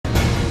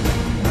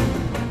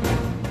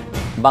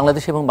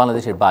বাংলাদেশ এবং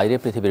বাংলাদেশের বাইরে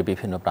পৃথিবীর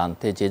বিভিন্ন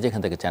প্রান্তে যে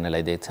যেখান থেকে চ্যানেল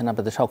আই দেখছেন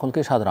আপনাদের সকলকে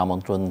সাদর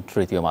আমন্ত্রণ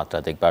তৃতীয় মাত্রা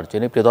দেখবার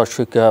জন্য। প্রিয়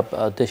দর্শক,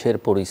 দেশের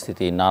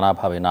পরিস্থিতি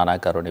নানাভাবে নানা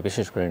কারণে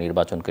বিশেষ করে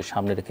নির্বাচনকে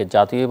সামনে রেখে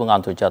জাতীয় এবং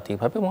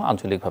আন্তর্জাতিকভাবে এবং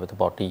আঞ্চলিকভাবে তো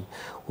বটেই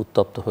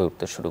উত্তপ্ত হয়ে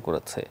উঠতে শুরু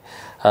করেছে।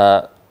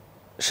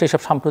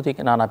 সেসব সাম্প্রতিক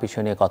নানা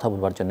বিষয় নিয়ে কথা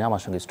বলবার জন্য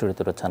আমার সঙ্গে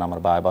স্টুডিওতে রয়েছেন আমার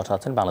বায় বসা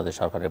আছেন বাংলাদেশ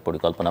সরকারের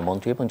পরিকল্পনা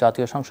মন্ত্রী এবং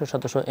জাতীয় সংসদ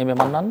সদস্য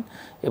মান্নান,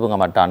 এবং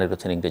আমার ডানে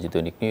রয়েছেন ইংরেজি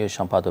দৈনিক নিউজ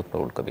সম্পাদক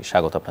নুরুল কবির।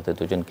 স্বাগত আপনাদের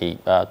দুজনকেই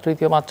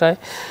তৃতীয় মাত্রায়।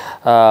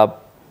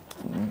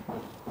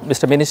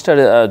 মিস্টার মিনিস্টার,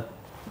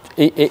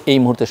 এই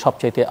মুহূর্তে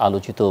সবচাইতে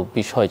আলোচিত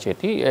বিষয়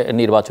যেটি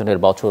নির্বাচনের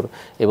বছর,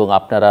 এবং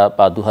আপনারা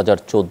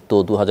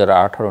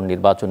 2014-2018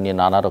 নির্বাচন নিয়ে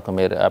নানা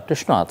রকমের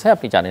প্রশ্ন আছে,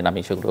 আপনি জানেন, আমি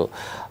সেগুলো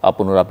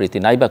পুনরাবৃত্তি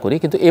নাইবা করি,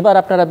 কিন্তু এবার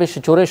আপনারা বেশ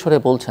জোরে সোরে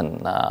বলছেন,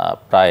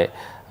 প্রায়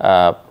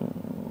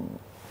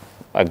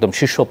একদম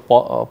শীর্ষ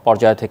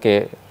পর্যায় থেকে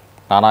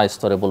নানা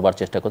স্তরে বলবার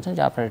চেষ্টা করছেন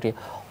যে আপনারা একটি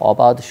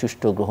অবাধ,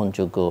 সুষ্ঠু,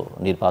 গ্রহণযোগ্য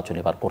নির্বাচন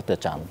এবার করতে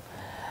চান।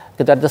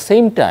 কিন্তু অ্যাট দ্য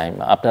সেম টাইম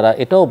আপনারা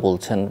এটাও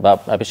বলছেন, বা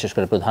বিশেষ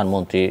করে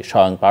প্রধানমন্ত্রী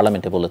স্বয়ং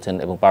পার্লামেন্টে বলেছেন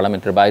এবং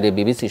পার্লামেন্টের বাইরে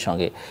বিবিসির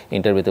সঙ্গে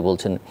ইন্টারভিউতে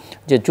বলছেন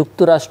যে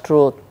যুক্তরাষ্ট্র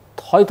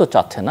হয়তো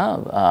চাচ্ছে না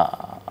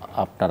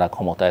আপনারা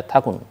ক্ষমতায়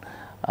থাকুন।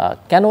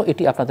 কেন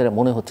এটি আপনাদের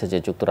মনে হচ্ছে যে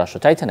যুক্তরাষ্ট্র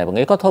চাইছেন? এবং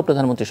এই কথাও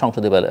প্রধানমন্ত্রী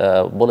সংসদে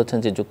বলেছেন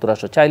যে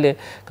যুক্তরাষ্ট্র চাইলে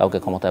কাউকে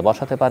ক্ষমতায়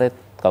বসাতে পারে,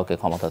 কাউকে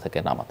ক্ষমতা থেকে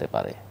নামাতে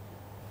পারে।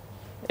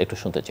 একটু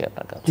শুনতে চাই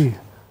আপনার কাছে।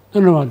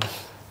 ধন্যবাদ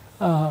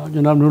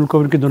জনাব নুরুল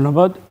কবিরকে,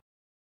 ধন্যবাদ।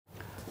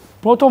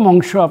 প্রথম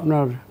অংশ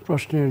আপনার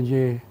প্রশ্নের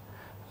যে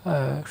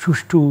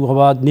সুষ্ঠু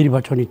অবাধ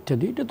নির্বাচন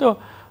ইত্যাদি, এটা তো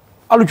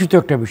আলোচিত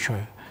একটা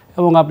বিষয়,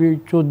 এবং আপনি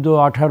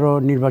 14-18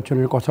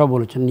 নির্বাচনের কথা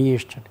বলেছেন, নিয়ে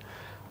এসছেন।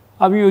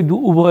 আমি ওই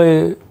উভয়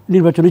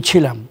নির্বাচনে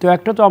ছিলাম, তো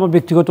একটা তো আমার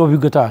ব্যক্তিগত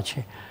অভিজ্ঞতা আছে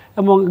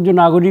এবং একজন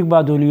নাগরিক বা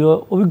দলীয়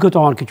অভিজ্ঞতা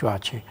আমার কিছু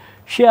আছে।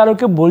 সে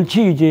আলোকে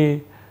বলছি যে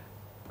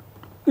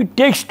ইট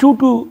টেকস টু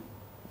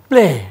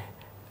প্লে,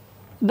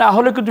 না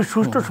হলে কিন্তু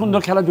সুষ্ঠু সুন্দর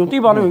খেলা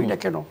যতই ভালো হই না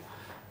কেন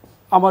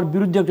আমার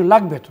বিরুদ্ধে একজন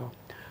লাগবে।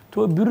 তো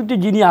বিরুদ্ধে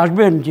যিনি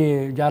আসবেন, যে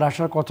যার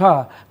আসার কথা,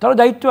 তারও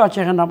দায়িত্ব আছে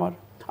এখানে,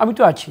 আমি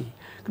তো আছি,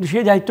 কিন্তু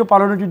সেই দায়িত্ব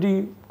পালনে যদি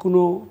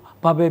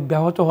কোনোভাবে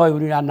ব্যাহত হয়,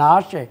 উনি না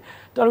আসে,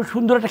 তাহলে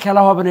সুন্দর একটা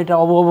খেলা হবে না, এটা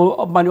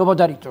মানে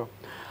অবধারিত।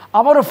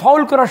 আমারও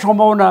ফাউল করার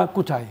সম্ভাবনা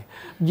কোথায়?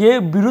 যে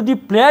বিরোধী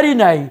প্লেয়ারই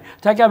নাই,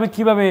 তাকে আমি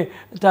কীভাবে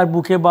তার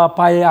বুকে বা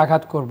পায়ে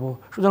আঘাত করব?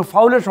 সুতরাং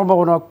ফাউলের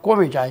সম্ভাবনা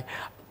কমে যায়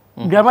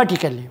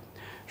ড্রামাটিক্যালি।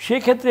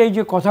 সেক্ষেত্রে এই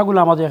যে কথাগুলো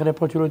আমাদের এখানে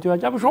প্রচলিত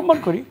আছে, আমি সম্মান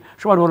করি,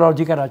 সবার বলার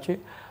অধিকার আছে।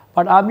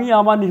 বাট আমি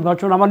আমার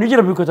নির্বাচন, আমার নিজের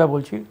অভিজ্ঞতা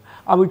বলছি,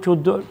 আমি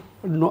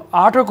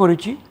 8ও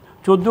করেছি,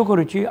 14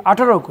 করেছি,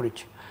 18ও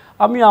করেছি।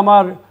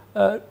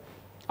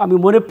 আমি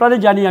মনে প্রাণে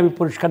জানি আমি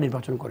পরিষ্কার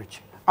নির্বাচন করেছি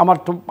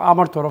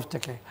আমার তরফ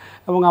থেকে,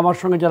 এবং আমার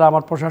সঙ্গে যারা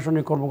আমার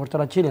প্রশাসনিক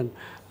কর্মকর্তারা ছিলেন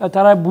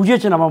তারা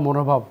বুঝেছেন আমার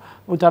মনোভাব,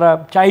 এবং তারা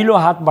চাইলেও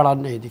হাত বাড়ান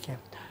না এদিকে।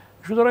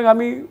 সুতরাং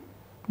আমি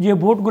যে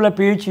ভোটগুলো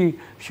পেয়েছি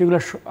সেগুলো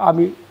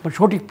আমি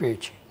সঠিক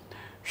পেয়েছি।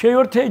 সেই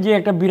অর্থে যে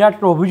একটা বিরাট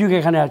অভিযোগ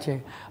এখানে আছে,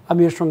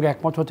 আমি এর সঙ্গে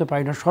একমত হতে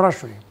পারি না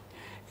সরাসরি।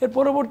 এর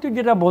পরবর্তী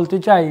যেটা বলতে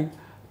চাই,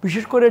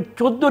 বিশেষ করে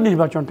 14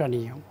 নির্বাচনটা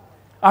নিয়ে,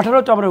 18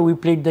 তো আমরা উই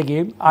প্লেড দ্য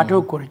গেম, 8ও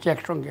করেছি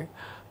একসঙ্গে।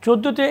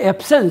 14তে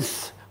অ্যাবসেন্স,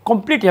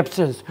 কমপ্লিট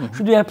অ্যাবসেন্স,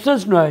 শুধু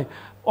অ্যাবসেন্স নয়,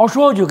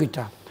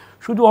 অসহযোগিতা,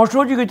 শুধু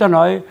অসহযোগিতা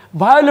নয়,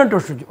 ভায়োলেন্ট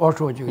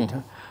অসহযোগিতা।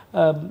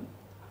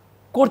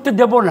 করতে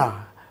দেব না,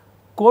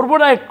 করবো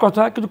না এক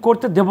কথা, কিন্তু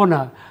করতে দেব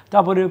না।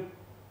 তারপরে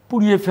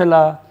পুড়িয়ে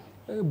ফেলা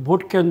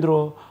ভোট কেন্দ্র,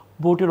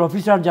 ভোটের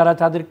অফিসার যারা,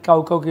 তাদের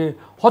কাউকে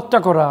হত্যা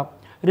করা,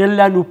 রেল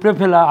লাইন উপড়ে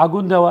ফেলা,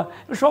 আগুন দেওয়া,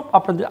 সব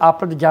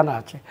আপনাদের জানা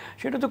আছে।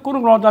 সেটা তো কোনো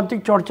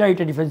গণতান্ত্রিক চর্চা,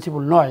 এটা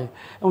ডিফেন্সিবল নয়।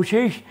 এবং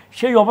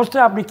সেই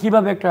অবস্থায় আপনি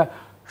কীভাবে একটা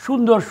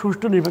সুন্দর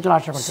সুষ্ঠু নির্বাচন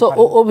আশা করতে পারেন?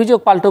 অভিযোগ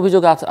পাল্টা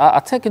অভিযোগ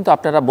আছে, কিন্তু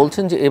আপনারা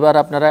বলছেন যে এবার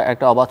আপনারা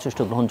একটা অবাধ,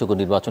 সুষ্ঠু, গ্রহণযোগ্য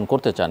নির্বাচন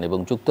করতে চান, এবং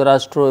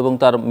যুক্তরাষ্ট্র এবং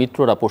তার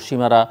মিত্ররা,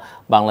 পশ্চিমারা,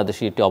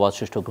 বাংলাদেশে একটি অবাধ,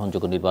 সুষ্ঠু,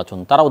 গ্রহণযোগ্য নির্বাচন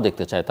তারাও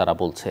দেখতে চায়, তারা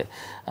বলছে।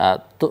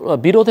 তো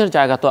বিরোধের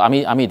জায়গা তো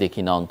আমি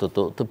দেখি না অন্তত।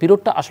 তো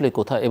বিরোধটা আসলে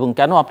কোথায়, এবং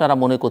কেন আপনারা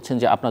মনে করছেন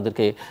যে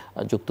আপনাদেরকে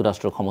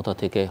যুক্তরাষ্ট্র ক্ষমতা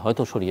থেকে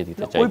হয়তো সরিয়ে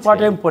দিতে চাই? ওই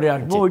পার্টে আমি পরে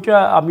আসবো।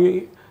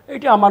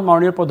 এটা আমার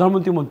মাননীয়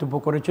প্রধানমন্ত্রী মন্তব্য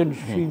করেছেন,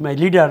 মাই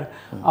লিডার,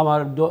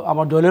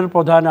 আমার দলের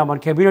প্রধান, আমার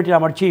ক্যাবিনেটের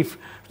আমার চিফ।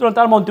 সুতরাং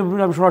তার মন্তব্য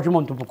আমি সরাসরি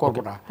মন্তব্য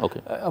করবো না,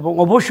 এবং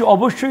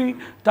অবশ্যই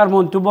তার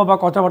মন্তব্য বা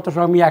কথাবার্তার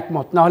সঙ্গে আমি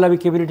একমত, না হলে আমি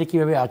ক্যাবিনেটে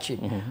কীভাবে আছি?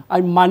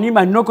 আমি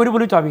মান্য করি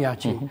বলেই তো আমি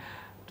আছি।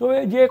 তো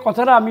যে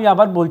কথাটা আমি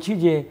আবার বলছি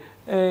যে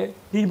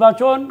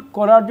নির্বাচন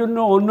করার জন্য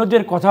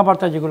অন্যদের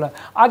কথাবার্তা যেগুলো,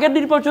 আগের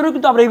নির্বাচনেও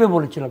কিন্তু আমরা এইভাবে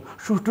বলেছিলাম,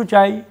 সুষ্ঠু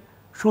চাই,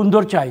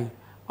 সুন্দর চাই।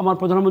 আমার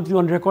প্রধানমন্ত্রী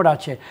অন রেকর্ড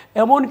আছে।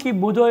 এমনকি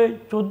বোধহয়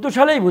 14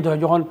 সালেই বোধহয়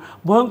যখন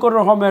ভয়ঙ্কর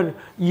রকমের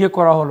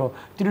করা হলো,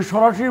 তিনি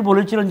সরাসরি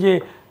বলেছিলেন যে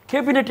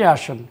ক্যাবিনেটে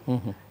আসেন,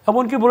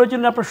 এমনকি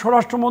বলেছিলেন আপনার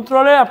স্বরাষ্ট্র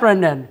মন্ত্রণালয়ে আপনারা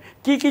নেন,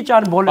 কী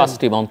চান বলেন,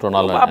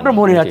 আপনার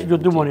মনে আছে,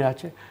 যদ্দূ মনে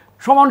আছে।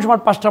 সমান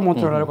 5টা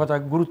মন্ত্রণালয়ের কথা,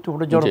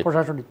 গুরুত্বপূর্ণ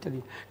জনপ্রশাসন ইত্যাদি,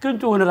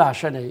 কিন্তু ওনারা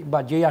আসে নাই, বা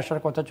যেই আসার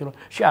কথা ছিল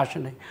সে আসে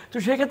নাই। তো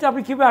সেক্ষেত্রে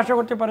আপনি কীভাবে আশা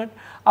করতে পারেন?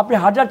 আপনি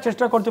হাজার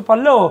চেষ্টা করতে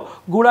পারলেও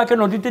গোড়াকে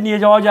নদীতে নিয়ে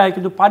যাওয়া যায়,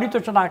 কিন্তু পানি তো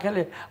না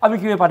খেলে আমি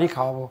কীভাবে পানি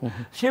খাওয়াবো?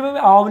 সেভাবে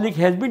Awami League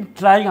has been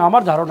trying,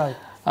 আমার ধারণায়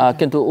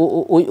কিন্তু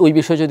ওই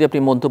বিষয়ে যদি আপনি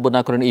মন্তব্য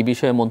না করেন, এই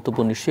বিষয়ে মন্তব্য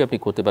নিশ্চয়ই আপনি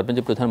করতে পারবেন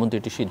যে প্রধানমন্ত্রী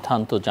একটি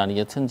সিদ্ধান্ত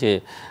জানিয়েছেন যে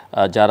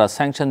যারা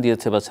স্যাংশন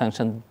দিয়েছে বা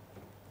স্যাংশন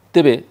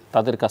দেবে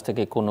তাদের কাছ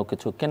থেকে কোনো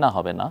কিছু কেনা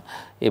হবে না।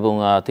 এবং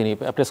তিনি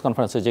প্রেস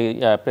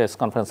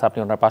কনফারেন্সে আপনি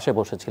ওনার পাশে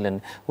বসেছিলেন,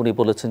 উনি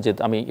বলেছেন যে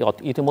আমি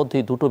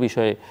ইতিমধ্যেই দুটো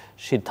বিষয়ে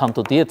সিদ্ধান্ত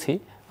দিয়েছি,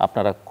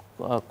 আপনারা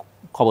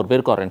খবর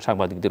বের করেন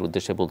সাংবাদিকদের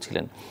উদ্দেশ্যে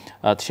বলছিলেন।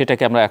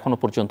 সেটাকে আমরা এখনও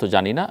পর্যন্ত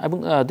জানি না। এবং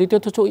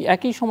দ্বিতীয়ত হচ্ছে ওই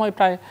একই সময়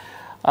প্রায়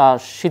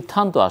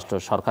সিদ্ধান্ত আসলো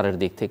সরকারের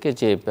দিক থেকে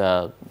যে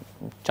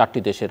 4টি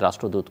দেশের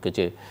রাষ্ট্রদূতকে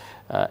যে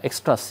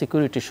এক্সট্রা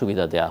সিকিউরিটি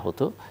সুবিধা দেয়া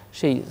হতো,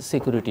 সেই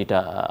সিকিউরিটিটা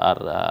আর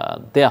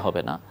দেয়া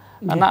হবে না।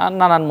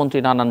 নানান মন্ত্রী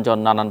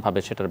নানানভাবে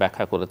সেটার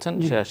ব্যাখ্যা করেছেন,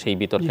 সেই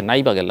বিতর্কে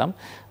নাই বা গেলাম।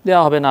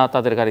 দেওয়া হবে না,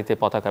 তাদের গাড়িতে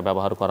পতাকা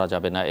ব্যবহার করা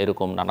যাবে না,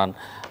 এরকম নানান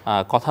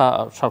কথা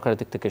সরকারের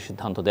দিক থেকে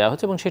সিদ্ধান্ত দেওয়া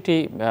হচ্ছে। এবং সেটি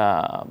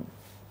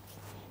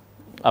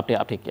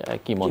আপনি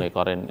কি মনে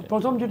করেন?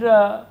 প্রথম যেটা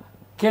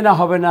কেনা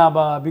হবে না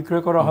বা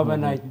বিক্রয় করা হবে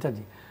না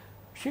ইত্যাদি,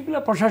 সেগুলো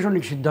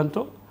প্রশাসনিক সিদ্ধান্ত।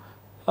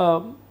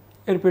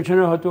 এর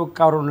পেছনে হয়তো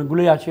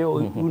কারণগুলোই আছে,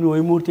 উনি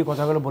ওই মুহূর্তে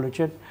কথাগুলো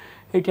বলেছেন।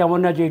 এটা এমন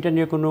না যে এটা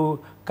নিয়ে কোনো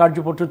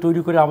কার্যপত্র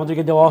তৈরি করে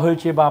আমাদেরকে দেওয়া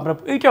হয়েছে বা আমরা,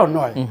 এইটাও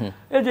নয়।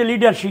 এই যে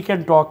লিডার শি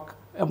ক্যান টক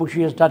এবং শি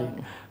হ্যাজ ডান ইট।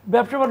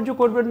 ব্যবসা বাণিজ্য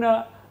করবেন না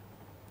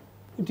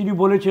তিনি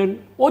বলেছেন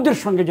ওদের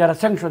সঙ্গে যারা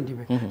স্যাংশন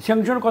দিবে।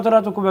 স্যাংশন কথাটা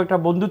তো খুব একটা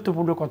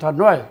বন্ধুত্বপূর্ণ কথা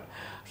নয়।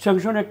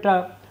 স্যাংশন একটা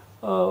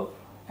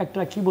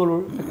কি বলবো,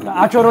 একটা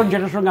আচরণ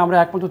যেটার সঙ্গে আমরা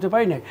একমত হতে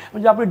পারি না।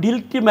 যে আপনি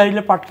ডিলটি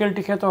মারিলে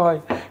পাটকেলটি খেতে হয়,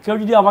 কেউ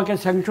যদি আমাকে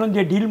স্যাংশন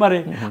দিয়ে ডিল মারে,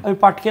 আমি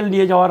পাটকেল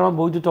নিয়ে যাওয়ার আমার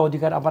বৈধতা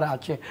অধিকার আমার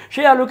আছে।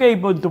 সেই আলোকে এই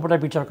মন্তব্যটা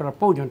বিচার করার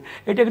প্রয়োজন।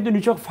 এটা কিন্তু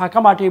নিছক ফাঁকা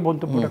মাঠে এই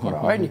মন্তব্যটা করা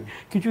হয়নি,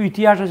 কিছু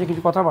ইতিহাস আছে,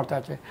 কিছু কথাবার্তা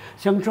আছে।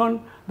 স্যাংশন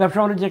ব্যবসা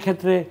বাণিজ্যের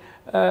ক্ষেত্রে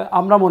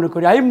আমরা মনে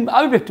করি,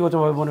 আমি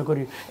ব্যক্তিগতভাবে মনে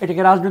করি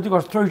এটাকে রাজনৈতিক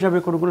অস্ত্র হিসাবে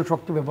কোনো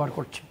শক্তি ব্যবহার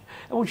করছে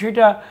এবং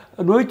সেটা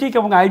নৈতিক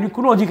এবং আইনি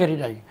কোনো অধিকারই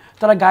নাই।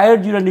 তারা গায়ের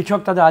জুড়ে নিছক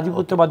তাদের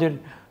আধিপত্যবাদের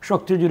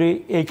শক্তি জুড়ে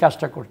এই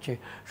কাজটা করছে।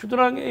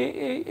 সুতরাং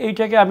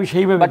এইটাকে আমি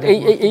সেইভাবে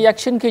এই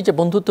অ্যাকশন কি যে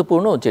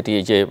বন্ধুত্বপূর্ণ, যেটি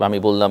যে আমি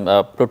বললাম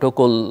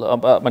প্রোটোকল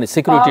মানে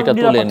সিকিউরিটিটা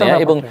তুলে নেওয়া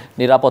এবং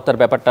নিরাপত্তার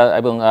ব্যাপারটা,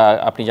 এবং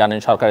আপনি জানেন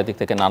সরকারের দিক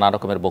থেকে নানা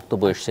রকমের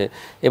বক্তব্য এসছে।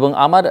 এবং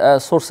আমার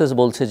সোর্সেস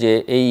বলছে যে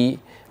এই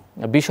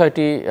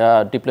বিষয়টি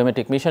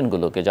ডিপ্লোম্যাটিক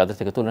মিশনগুলোকে যাদের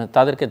থেকে তুলে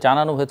তাদেরকে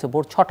জানানো হয়েছে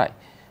ভোর 6টায়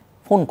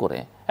ফোন করে।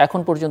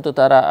 এখন পর্যন্ত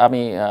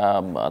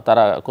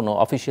তারা কোনো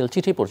অফিসিয়াল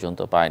চিঠি পর্যন্ত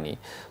পায়নি।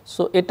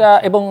 সো এটা,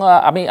 এবং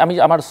আমি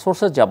আমার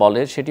সোর্সেস যা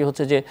বলে সেটি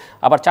হচ্ছে যে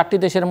আবার 4টি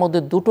দেশের মধ্যে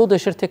 2টো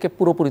দেশের থেকে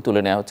পুরোপুরি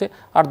তুলে নেওয়া হচ্ছে,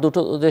 আর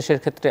 2টো দেশের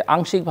ক্ষেত্রে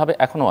আংশিকভাবে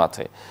এখনও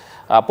আছে।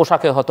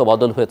 পোশাকে হয়তো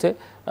বদল হয়েছে,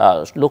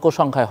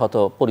 লোকসংখ্যায় হয়তো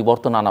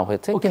পরিবর্তন আনা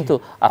হয়েছে, কিন্তু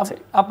আছে।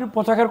 আপনি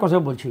পতাকার কথা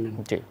বলছিলেন,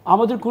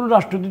 আমাদের কোনো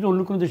রাষ্ট্রদূত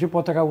অন্য কোনো দেশে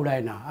পতাকা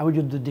উড়ায় না। আমি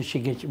যুদ্ধের দেশে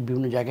গেছি,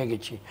 বিভিন্ন জায়গায়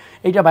গেছি,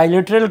 এটা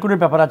বাইলেটারাল কোনো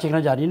ব্যাপার আছে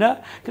কিনা জানি না,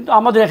 কিন্তু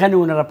আমাদের এখানে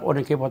ওনারা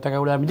অনেকে পতাকা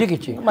উড়ায় আমি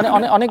দেখেছি। মানে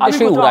অনেক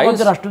দেশে উড়ায়,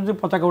 আমাদের রাষ্ট্রদূত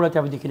পতাকা উড়াতে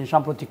আমি দেখিনি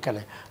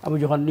সাম্প্রতিককালে। আমি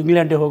যখন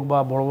ইংল্যান্ডে হোক বা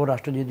বড় বড়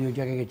রাষ্ট্রদূত দুই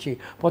জায়গায় গেছি,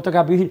 পতাকা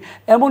বিহীন।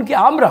 এমনকি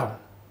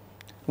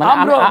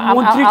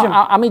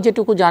আমি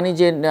যেটুকু জানি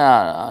যে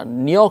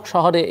নিউ ইয়র্ক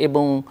শহরে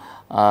এবং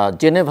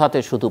জেনেভাতে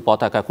শুধু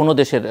পতাকা, কোনো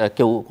দেশের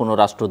কেউ, কোনো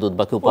রাষ্ট্রদূত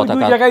বা কেউ পতাকা,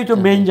 ওই জায়গায় তো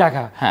মেইন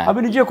জায়গা। আমি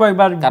নিজে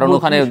কয়েকবার, কারণ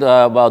ওখানে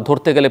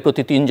ধরতে গেলে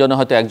প্রতি 3 জনে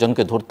হয়তো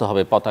একজনকে ধরতে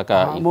হবে পতাকা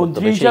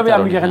মন্ত্রী হিসাবে।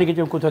 আমি যেখানে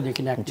গেছি কোথাও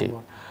দেখি না।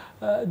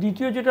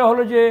 দ্বিতীয় যেটা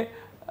হলো যে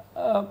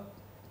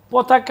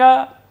পতাকা,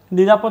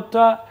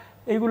 নিরাপত্তা,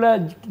 এগুলা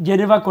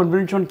জেনেভা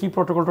কনভেনশন কি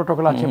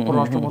প্রটোকল আছে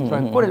পররাষ্ট্র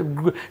মন্ত্রণালয় করে,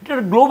 এটা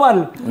গ্লোবাল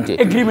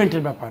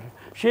এগ্রিমেন্টের ব্যাপার।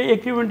 সেই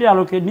এগ্রিমেন্টের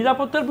আলোকে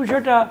নিরাপত্তার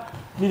বিষয়টা,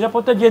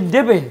 নিরাপত্তা যে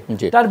দেবে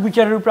তার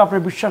বিচারের উপরে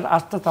আপনার বিশ্বাস,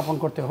 আস্থা স্থাপন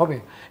করতে হবে।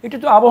 এটা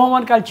তো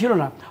আবহমান কাল ছিল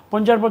না।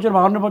 50 বছর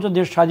 52 বছর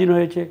দেশ স্বাধীন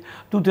হয়েছে,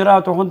 দূতেরা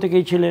তখন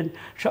থেকেই ছিলেন।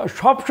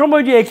 সব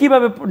সময় যে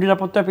একইভাবে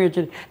নিরাপত্তা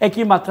পেয়েছেন,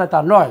 একই মাত্রা তা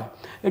নয়।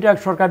 এটা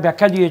সরকার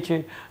ব্যাখ্যা দিয়েছে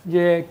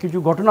যে কিছু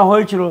ঘটনা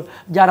হয়েছিল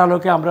যার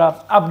আলোকে আমরা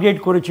আপডেট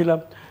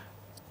করেছিলাম।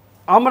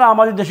 আমরা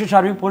আমাদের দেশের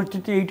সার্বিক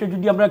পরিস্থিতি এইটা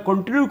যদি আমরা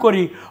কন্টিনিউ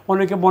করি,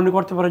 অনেকে মনে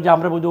করতে পারে যে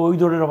আমরা বোধহয় ওই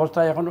ধরনের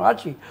অবস্থায় এখনও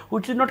আছি,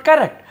 হুইচ ইজ নট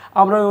কারেক্ট।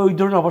 আমরা ওই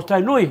ধরনের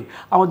অবস্থায় নই।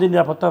 আমাদের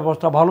নিরাপত্তা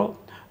ব্যবস্থা ভালো,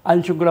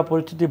 আইনশৃঙ্খলা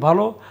পরিস্থিতি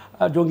ভালো,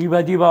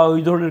 জঙ্গিবাদী বা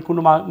ওই ধরনের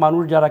কোনো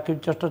মানুষ যারা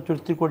চেষ্টা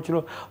চরিত্র করছিল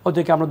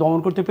ওদেরকে আমরা দমন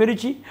করতে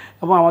পেরেছি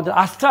এবং আমাদের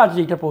আস্থা আছে,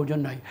 এটা প্রয়োজন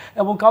নাই।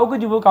 এবং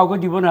কাউকে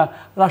দিব না।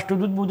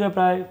 রাষ্ট্রদূত বোধহয়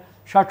প্রায়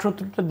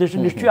 60-70টা দেশে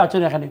নিশ্চয়ই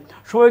আছেন এখানে,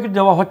 সবাইকে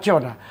দেওয়া হচ্ছেও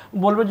না।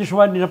 বলবেন যে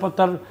সবাই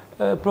নিরাপত্তার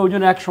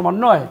প্রয়োজন এক সমান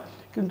নয়,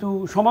 কিন্তু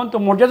সমান তো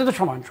মর্যাদা তো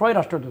সমান, সবাই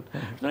রাষ্ট্রদূত।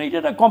 এইটা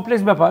একটা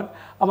কমপ্লেক্স ব্যাপার।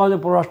 আমাদের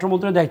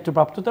পররাষ্ট্রমন্ত্রীর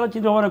দায়িত্বপ্রাপ্ত, তারা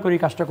চিন্তাভাবনা করে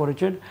কাজটা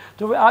করেছেন।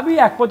 তবে আমি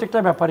একমত একটা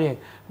ব্যাপারে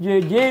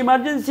যে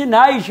এমার্জেন্সি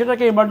নাই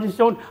সেটাকে এমার্জেন্সি,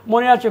 যেমন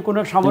মনে আছে কোনো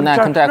এক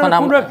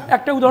সামরিক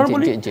একটা উদাহরণ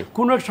বলি,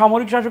 কোনো এক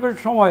সামরিক শাসকের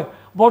সময়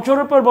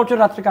বছরের পর বছর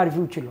রাত্রে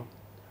কারফিউ ছিল,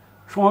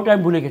 সময়টা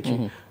আমি ভুলে গেছি।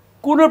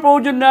 কোনো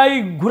প্রয়োজন নাই,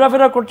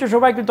 ঘোরাফেরা করছে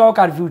সবাই, কিন্তু তাও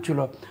কারফিউ ছিল।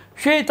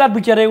 সেই তার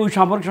বিচারে ওই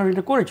সামরিক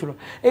শাসনটা করেছিল।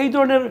 এই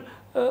ধরনের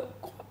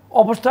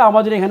অবস্থা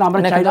আমাদের এখানে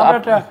আমরা চাই না।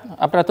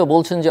 আপনারা তো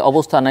বলছেন যে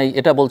অবস্থা নাই,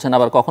 এটা বলছেন,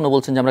 আবার কখনো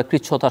বলছেন যে আমরা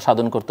কৃচ্ছতা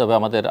সাধন করতে হবে,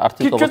 আমাদের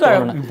আর্থিক অবস্থা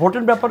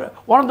ইম্পর্টেন্ট ব্যাপার,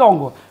 ওয়ান অফ দ্য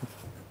অঙ্গ।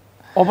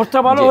 অবস্থা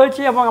ভালো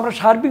হয়েছে এবং আমরা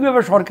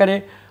সার্বিকভাবে সরকারে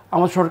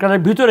আমার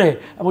সরকারের ভিতরে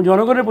এবং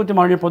জনগণের প্রতি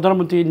মাননীয়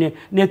প্রধানমন্ত্রী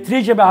নেত্রী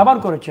হিসেবে আহ্বান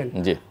করেছেন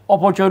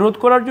অপচয় রোধ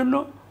করার জন্য,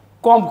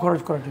 কম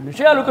খরচ করার জন্য,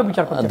 সেই আলোকে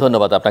বিচার করতে।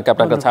 ধন্যবাদ আপনাকে।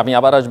 আপনার কাছে আমি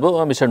আবার আসবো।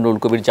 মিস্টার নুরুল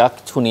কবির, যা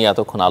কিছু নিয়ে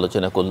এতক্ষণ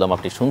আলোচনা করলাম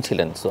আপনি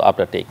শুনছিলেন, সো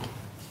আপনার টেক।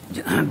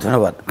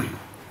 ধন্যবাদ।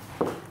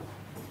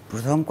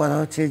 প্রথম কথা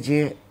হচ্ছে যে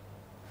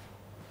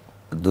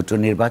দুটো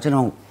নির্বাচন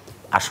এবং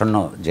আসন্ন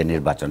যে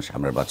নির্বাচন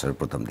সামনের বছরের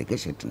প্রথম দিকে,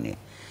 সেটা নিয়ে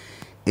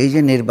এই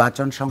যে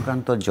নির্বাচন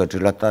সংক্রান্ত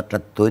জটিলতাটা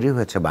তৈরি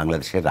হয়েছে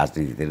বাংলাদেশের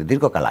রাজনীতিতে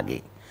দীর্ঘকাল আগে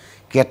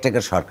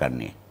কেয়ারটেকার সরকার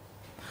নিয়ে।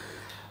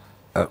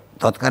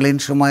 তৎকালীন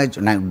সময়ে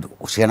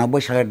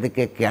 ৯৬ সালের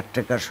দিকে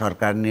কেয়ারটেকার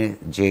সরকার নিয়ে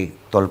যে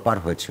তোলপাড়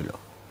হয়েছিল,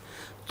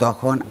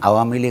 তখন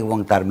আওয়ামী লীগ এবং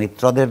তার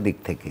মিত্রদের দিক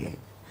থেকে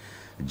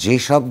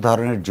যেসব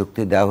ধরনের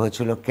যুক্তি দেওয়া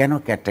হয়েছিল কেন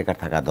কেয়ারটেকার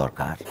থাকা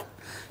দরকার,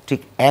 ঠিক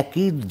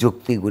একই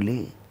যুক্তিগুলি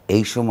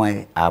এই সময়ে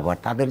আবার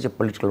তাদের যে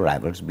পলিটিক্যাল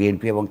রাইভালস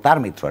বিএনপি এবং তার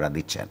মিত্ররা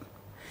দিচ্ছেন।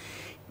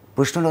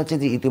 প্রশ্নটা হচ্ছে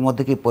যে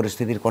ইতিমধ্যে কি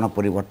পরিস্থিতির কোনো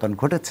পরিবর্তন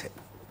ঘটেছে?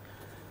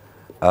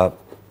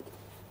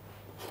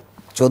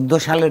 ১৪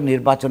 সালের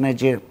নির্বাচনে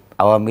যে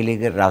আওয়ামী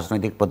লীগের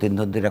রাজনৈতিক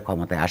প্রতিদ্বন্দ্বীরা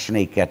ক্ষমতায় আসেন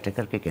এই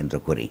কেয়ারটেকারকে কেন্দ্র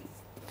করেই,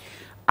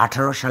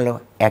 18 সালেও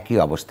একই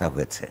অবস্থা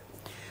হয়েছে।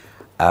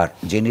 আর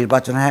যে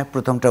নির্বাচনে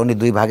প্রথমটা উনি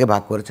দুই ভাগে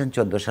ভাগ করেছেন,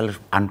 14 সালের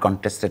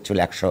আনকনটেস্টেড ছিল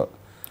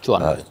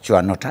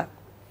 154টা,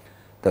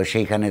 তো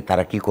সেইখানে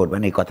তারা কি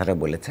করবেন এই কথাটা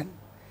বলেছেন।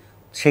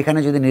 সেখানে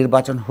যদি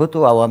নির্বাচন হতো,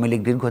 আওয়ামী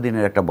লীগ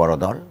দীর্ঘদিনের একটা বড়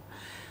দল,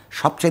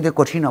 সবচেয়ে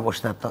কঠিন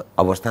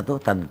অবস্থাতেও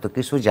তাদের তো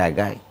কিছু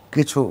জায়গায়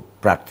কিছু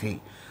প্রার্থী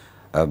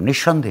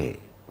নিঃসন্দেহে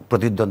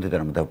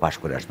প্রতিদ্বন্দ্বিতার মধ্যে পাশ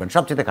করে আসবেন,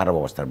 সবচেয়ে খারাপ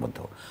অবস্থার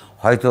মধ্যেও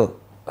হয়তো।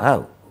 হ্যাঁ,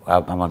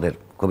 আমাদের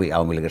খুবই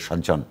আওয়ামী লীগের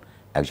সজ্জন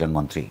একজন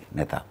মন্ত্রী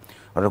নেতা,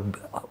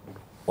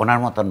 ওনার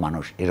মতন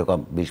মানুষ এরকম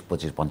 20,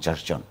 25, 50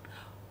 জন,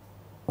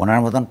 ওনার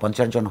মতন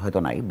 50 জন হয়তো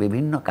নাই,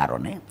 বিভিন্ন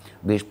কারণে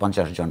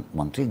 20-50 জন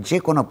মন্ত্রী যে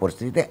কোনো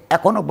পরিস্থিতিতে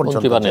এখনও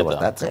পর্যন্ত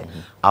অবস্থা আছে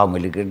আওয়ামী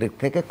লীগের দিক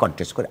থেকে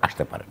কন্টেস্ট করে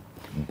আসতে পারেন।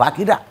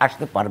 বাকিরা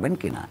আসতে পারবেন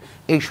কিনা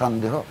এই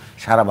সন্দেহ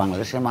সারা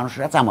বাংলাদেশের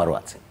মানুষের আছে, আমারও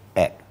আছে।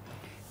 এক।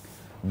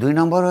 2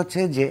 নম্বর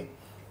হচ্ছে যে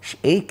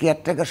এই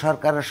কেয়ারটেকার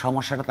সরকারের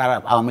সমস্যাটা তারা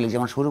আওয়ামী লীগ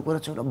যেমন শুরু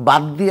করেছিল,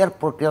 বাদ দেওয়ার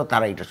প্রক্রিয়াও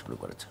তারা এটা শুরু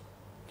করেছে।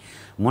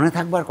 মনে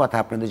থাকবার কথা,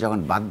 আপনাদের যখন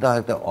বাদ দেওয়া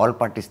হয়তো অল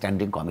পার্টি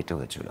স্ট্যান্ডিং কমিটি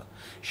হয়েছিল,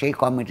 সেই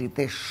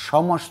কমিটিতে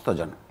সমস্ত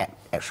জন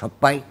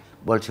সবাই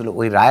বলছিল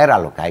ওই রায়ের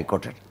আলোকে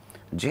হাইকোর্টের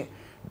যে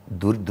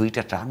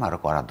 2টা টার্ম আরও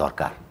করা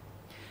দরকার।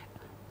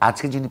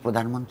 আজকে যিনি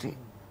প্রধানমন্ত্রী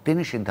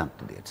তিনি সিদ্ধান্ত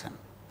দিয়েছেন,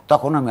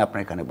 তখন আমি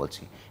আপনার এখানে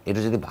বলছি এটা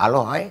যদি ভালো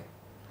হয়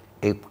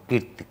এই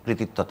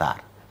কৃতিত্ব তার,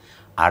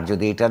 আর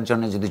যদি এটার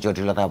জন্য যদি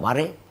জটিলতা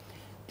বাড়ে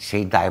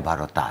সেই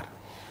দায়ভারও তার।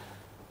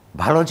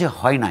 ভালো যে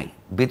হয় নাই,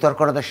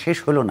 বিতর্কটা শেষ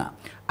হলো না,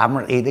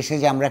 আমরা এই দেশে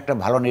যে আমরা একটা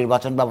ভালো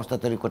নির্বাচন ব্যবস্থা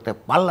তৈরি করতে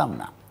পারলাম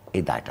না,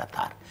 এই দায়টা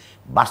তার।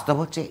 বাস্তব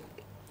হচ্ছে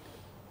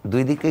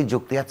দুই দিকেই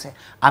যুক্তি আছে।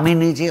 আমি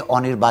নিজে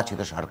অনির্বাচিত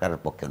সরকারের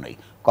পক্ষে নই,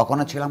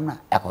 কখনো ছিলাম না,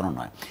 এখনও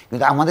নয়,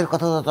 কিন্তু আমাদের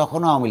কথা তো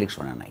তখনও আওয়ামী লীগ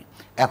শোনে নাই,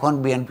 এখন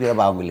বিএনপি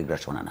বা আওয়ামী লীগরা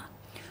শোনে না।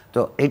 তো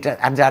এইটা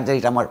আর যার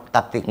এটা আমার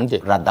তাত্ত্বিক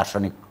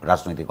দার্শনিক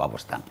রাজনৈতিক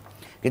অবস্থান,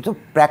 কিন্তু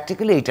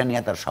প্র্যাকটিক্যালি এইটা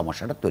নিয়ে তার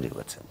সমস্যাটা তৈরি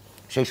হয়েছে,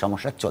 সেই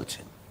সমস্যা চলছে।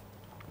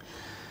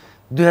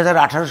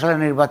 2018 সালের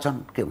নির্বাচন,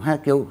 হ্যাঁ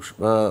কেউ,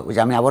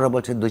 আমি আবারও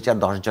বলছি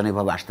 2-4-10 জন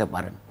এভাবে আসতে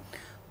পারেন।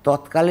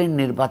 তৎকালীন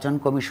নির্বাচন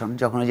কমিশন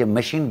যখন ওই যে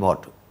মেশিন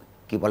ভোট,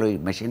 কি বলে ওই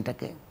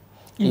মেশিনটাকে,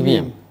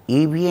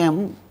 ইভিএম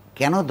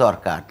কেন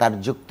দরকার তার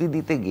যুক্তি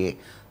দিতে গিয়ে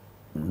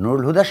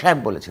নুরুল হুদা সাহেব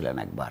বলেছিলেন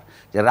একবার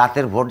যে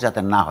রাতের ভোট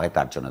যাতে না হয়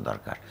তার জন্য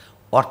দরকার,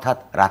 অর্থাৎ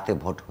রাতে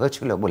ভোট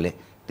হয়েছিল বলে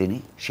তিনি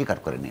স্বীকার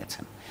করে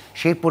নিয়েছেন।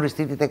 সেই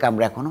পরিস্থিতি থেকে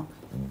আমরা এখনও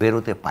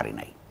বেরোতে পারি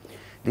নাই।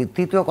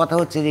 তৃতীয় কথা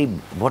হচ্ছে যে এই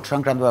ভোট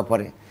সংক্রান্ত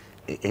ব্যাপারে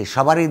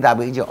সবারই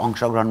দাবি যে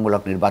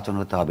অংশগ্রহণমূলক নির্বাচন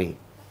হতে হবে।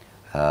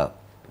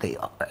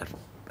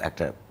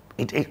 একটা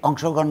এই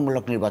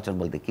অংশগ্রহণমূলক নির্বাচন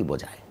বলতে কি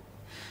বোঝায়?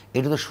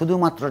 এটা তো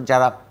শুধুমাত্র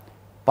যারা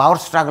পাওয়ার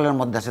স্ট্রাগলের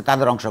মধ্যে আছে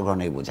তাদের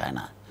অংশগ্রহণই বোঝায়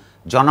না,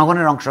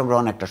 জনগণের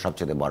অংশগ্রহণ একটা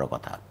সবচেয়ে বড়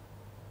কথা।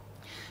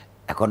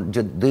 এখন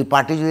যে দুই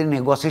পার্টি যদি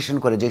নেগোসিয়েশন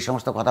করে, যে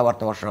সমস্ত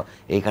কথাবার্তা অবশ্য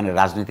এইখানে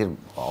রাজনীতির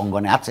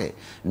অঙ্গনে আছে,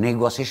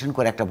 নেগোসিয়েশন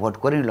করে একটা ভোট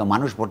করে নিল,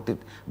 মানুষ ভোট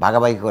দিতে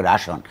ভাগাভাগি করে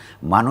আসন,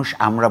 মানুষ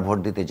আমরা ভোট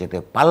দিতে যেতে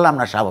পারলাম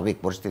না স্বাভাবিক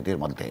পরিস্থিতির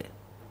মধ্যে,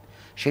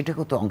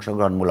 সেটাকেও তো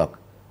অংশগ্রহণমূলক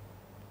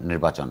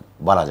নির্বাচন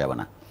বলা যাবে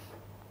না।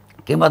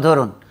 কিংবা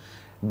ধরুন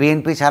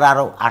বিএনপি ছাড়া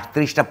আরও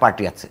 38টা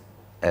পার্টি আছে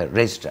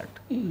রেজিস্টার্ড,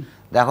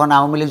 এখন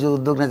আওয়ামী লীগ যদি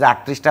উদ্যোগ নেয় যে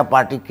 38টা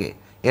পার্টিকে,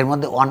 এর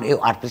মধ্যে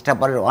 38টা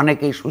পার্টির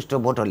অনেকেই সুষ্ঠু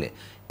ভোট হলে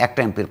একটা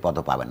এমপির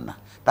পদও পাবেন না।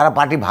 তারা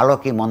পার্টি ভালো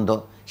কি মন্দ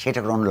সেটা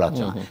কোনো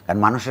আলোচনা, কারণ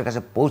মানুষের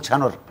কাছে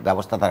পৌঁছানোর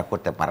ব্যবস্থা তারা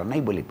করতে পারেন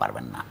নাই বলেই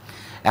পারবেন না।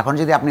 এখন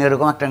যদি আপনি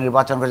এরকম একটা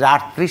নির্বাচন করে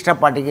 38টা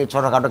পার্টিকে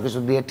ছোটোখাটো কিছু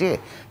দিয়ে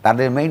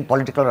তাদের মেইন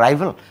পলিটিক্যাল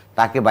রাইভাল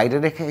তাকে বাইরে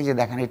রেখে যে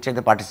দেখেন এর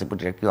চাইতে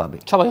পার্টিসিপেটের কী হবে,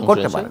 সবাই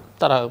করতে পারে।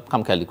 তারা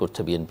খামখেয়ালি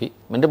করছে বিএনপি,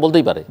 মানে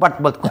বলতেই পারে, বাট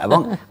এবং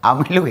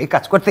আওয়ামী লীগ এই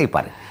কাজ করতেই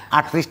পারে।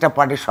 38টা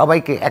পার্টির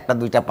সবাইকে 1টা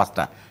 2টা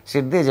 5টা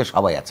সিট দিয়ে যে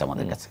সবাই আছে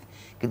আমাদের কাছে,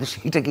 কিন্তু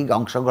সেইটা কি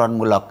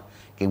অংশগ্রহণমূলক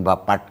কিংবা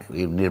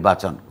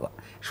নির্বাচন,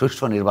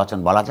 সুষ্ঠু নির্বাচন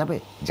বলা যাবে?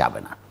 যাবে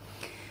না।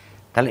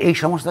 তাহলে এই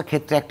সমস্ত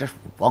ক্ষেত্রে একটা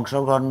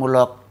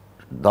অংশগ্রহণমূলক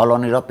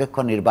দলনিরপেক্ষ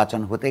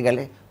নির্বাচন হতে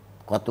গেলে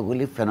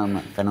কতগুলি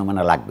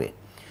ফেনোমেনা লাগবে।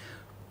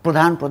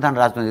 প্রধান প্রধান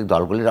রাজনৈতিক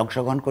দলগুলির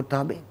অংশগ্রহণ করতে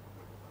হবে,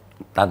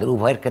 তাদের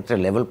উভয়ের ক্ষেত্রে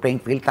লেভেল প্লেইং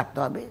ফিল্ড থাকতে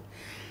হবে,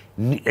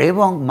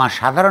 এবং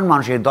সাধারণ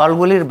মানুষের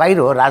দলগুলির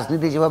বাইরেও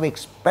রাজনীতি যেভাবে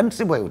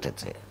এক্সপেন্সিভ হয়ে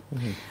উঠেছে,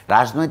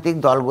 রাজনৈতিক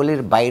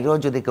দলগুলির বাইরেও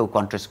যদি কেউ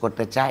কন্টেস্ট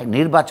করতে চায়,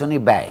 নির্বাচনী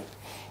ব্যয়,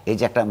 এই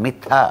যে একটা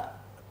মিথ্যা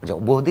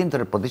বহুদিন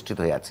ধরে প্রতিষ্ঠিত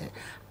হয়ে আছে,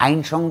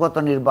 আইনসঙ্গত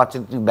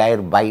নির্বাচনী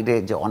ব্যয়ের বাইরে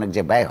যে অনেক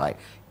যে ব্যয় হয়,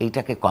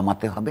 এইটাকে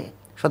কমাতে হবে,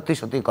 সত্যি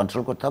সত্যি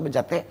কন্ট্রোল করতে হবে,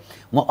 যাতে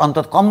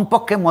অন্তত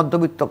কমপক্ষে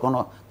মধ্যবিত্ত কোনো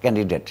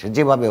ক্যান্ডিডেট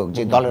যেভাবে হোক,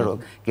 যে দলের হোক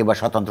কিংবা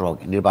স্বতন্ত্র হোক,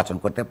 নির্বাচন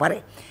করতে পারে,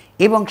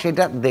 এবং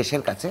সেটা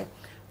দেশের কাছে,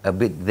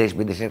 দেশ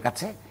বিদেশের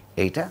কাছে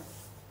এইটা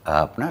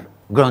আপনার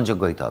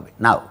গ্রহণযোগ্য হইতে হবে।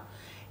 নাও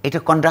এটা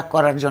কন্ডাক্ট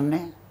করার জন্যে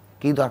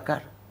কি দরকার?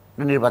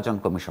 নির্বাচন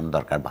কমিশন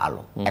দরকার, ভালো,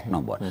 এক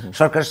নম্বর।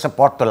 সরকারের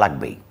সাপোর্ট তো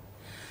লাগবেই।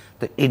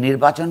 তো এই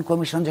নির্বাচন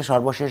কমিশন যে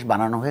সর্বশেষ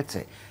বানানো হয়েছে,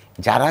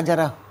 যারা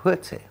যারা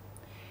হয়েছে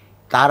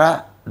তারা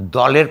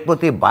দলের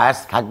প্রতি বায়াস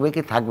থাকবে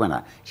কি থাকবে না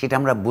সেটা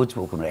আমরা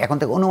বুঝবো কোনো, এখন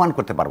থেকে অনুমান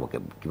করতে পারবো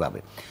কীভাবে?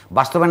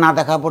 বাস্তবে না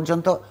দেখা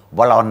পর্যন্ত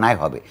বলা অন্যায়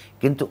হবে,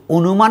 কিন্তু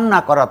অনুমান না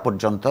করা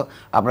পর্যন্ত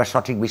আমরা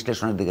সঠিক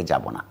বিশ্লেষণের দিকে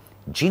যাব না।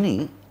 যিনি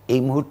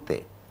এই মুহূর্তে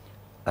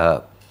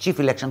চিফ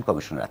ইলেকশন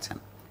কমিশনার আছেন,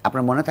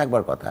 আপনার মনে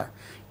থাকবার কথা,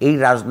 এই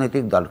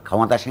রাজনৈতিক দল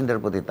ক্ষমতাসীনদের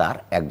প্রতি তার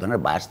এক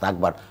ধরনের বায়াস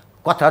থাকবার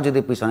কথা যদি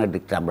পিছনের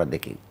দিকটা আমরা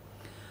দেখি।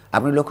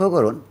 আপনি লক্ষ্য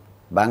করুন,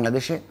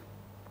 বাংলাদেশে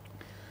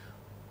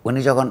উনি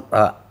যখন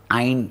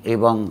আইন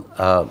এবং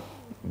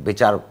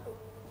বিচার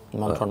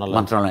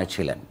মন্ত্রণালয়ে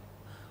ছিলেন,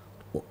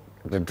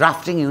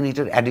 ড্রাফটিং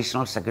ইউনিটের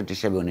অ্যাডিশনাল সেক্রেটারি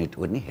হিসেবে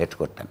উনি হেড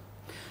করতেন।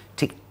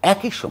 ঠিক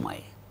একই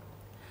সময়ে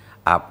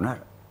আপনার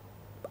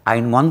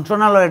আইন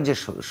মন্ত্রণালয়ের যে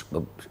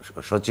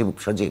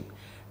সচিব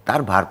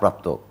তার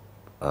ভারপ্রাপ্ত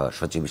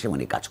সচিব হিসেবে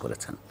উনি কাজ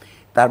করেছেন।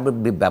 তার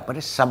ব্যাপারে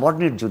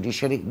সাবঅর্ডিনেট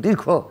জুডিশিয়ারি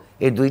দীর্ঘ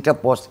এই দুইটা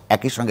পোস্ট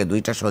একই সঙ্গে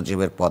দুইটা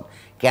সচিবের পদ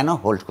কেন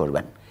হোল্ড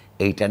করবেন,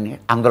 এইটা নিয়ে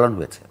আন্দোলন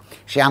হয়েছে।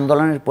 সেই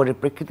আন্দোলনের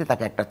পরিপ্রেক্ষিতে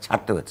তাকে একটা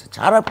ছাড়তে হয়েছে।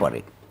 ছাড়ার পরে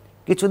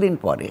কিছুদিন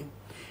পরে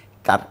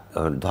তার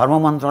ধর্ম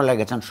মন্ত্রণালয়ে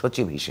গেছেন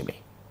সচিব হিসেবে।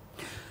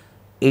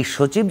 এই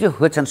সচিব যে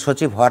হয়েছেন,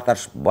 সচিব হওয়ার তার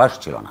বয়স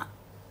ছিল না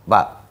বা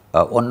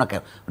অন্য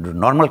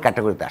নর্মাল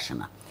ক্যাটাগরিতে আসে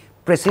না।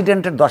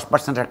 প্রেসিডেন্টের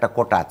 10% একটা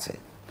কোটা আছে,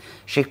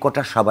 সেই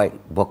কোটা সবাই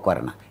ভোগ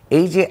করে না।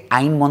 এই যে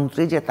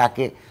আইনমন্ত্রী যে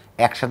তাকে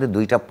একসাথে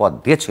দুইটা পদ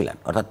দিয়েছিলেন,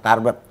 অর্থাৎ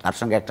তার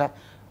সঙ্গে একটা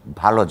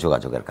ভালো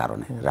যোগাযোগের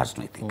কারণে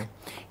রাজনৈতিক,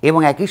 এবং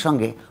একই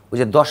সঙ্গে ওই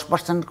যে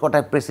 10%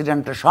 কোটায়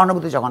প্রেসিডেন্টের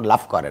সহানুভূতি যখন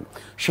লাভ করেন,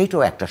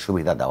 সেইটাও একটা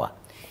সুবিধা দেওয়া।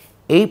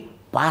 এই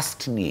পাস্ট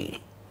নিয়ে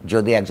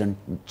যদি একজন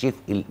চিফ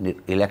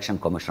ইলেকশন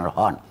কমিশনার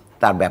হন,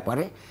 তার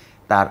ব্যাপারে,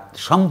 তার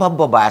সম্ভাব্য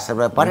বায়াসের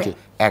ব্যাপারে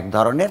এক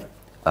ধরনের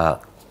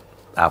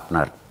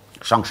আপনার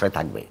সংশয়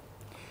থাকবে।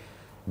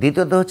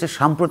 দ্বিতীয়ত হচ্ছে,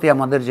 সম্প্রতি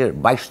আমাদের যে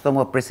 22তম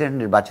প্রেসিডেন্ট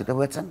নির্বাচিত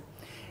হয়েছেন,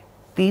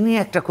 তিনি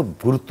একটা খুব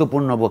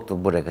গুরুত্বপূর্ণ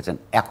বক্তব্য রেখেছেন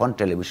এখন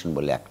টেলিভিশন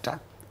বলে একটা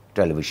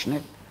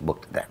টেলিভিশনের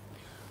বক্তৃতায়।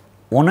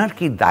 ওনার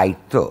কি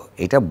দায়িত্ব,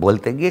 এটা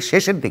বলতে গিয়ে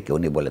শেষের দিকে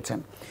উনি বলেছেন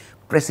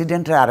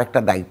প্রেসিডেন্টের আরেকটা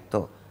দায়িত্ব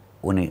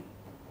উনি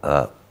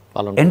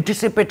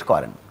অ্যান্টিসিপেট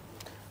করেন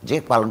যে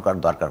পালন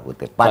করার দরকার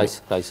হতে পারে।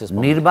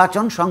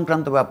 নির্বাচন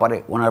সংক্রান্ত ব্যাপারে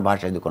ওনার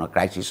ভাষায় যদি কোনো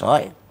ক্রাইসিস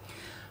হয়,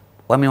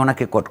 আমি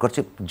ওনাকে কোট করছি,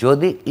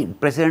 যদি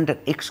প্রেসিডেন্টের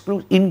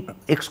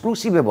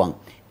এক্সক্লুসিভ এবং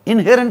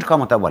ইনহেরেন্ট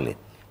ক্ষমতা বলে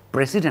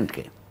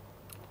প্রেসিডেন্টকে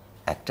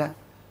একটা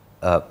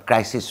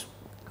ক্রাইসিস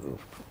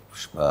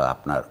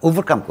আপনার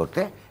ওভারকাম করতে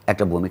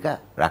একটা ভূমিকা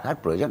রাখার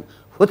প্রয়োজন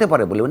হতে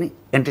পারে বলে উনি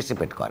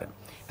অ্যান্টিসিপেট করেন।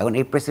 এখন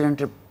এই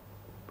প্রেসিডেন্টের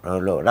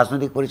হলো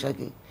রাজনৈতিক পরিচয়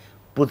কি?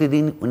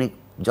 প্রতিদিন উনি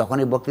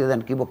যখনই বক্তৃতা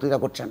দেন, কী বক্তৃতা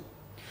করছেন?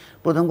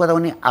 প্রথম কথা,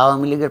 উনি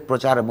আওয়ামী লীগের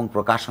প্রচার এবং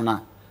প্রকাশনা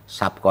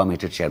সাব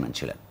কমিটির চেয়ারম্যান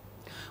ছিলেন।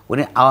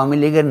 উনি আওয়ামী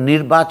লীগের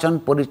নির্বাচন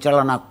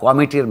পরিচালনা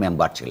কমিটির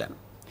মেম্বার ছিলেন।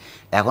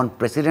 এখন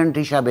প্রেসিডেন্ট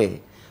হিসাবে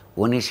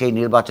উনি সেই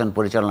নির্বাচন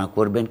পরিচালনা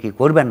করবেন কি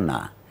করবেন না,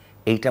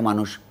 এইটা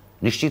মানুষ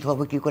নিশ্চিত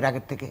হবে কী করে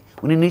আগের থেকে?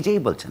 উনি নিজেই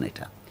বলছেন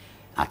এটা।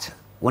 আচ্ছা,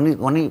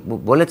 উনি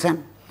বলেছেন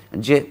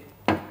যে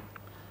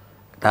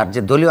তার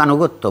যে দলীয়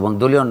আনুগত্য এবং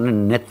দলীয়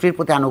নেত্রীর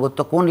প্রতি আনুগত্য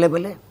কোন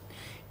লেভেলে,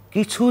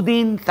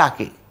 কিছুদিন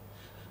তাকে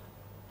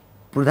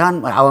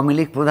আওয়ামী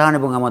লীগ প্রধান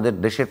এবং আমাদের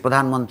দেশের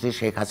প্রধানমন্ত্রী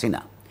শেখ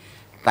হাসিনা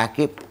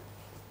তাকে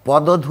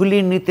পদধূলি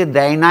নিতে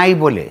দেয় নাই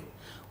বলে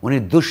উনি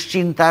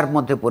দুশ্চিন্তার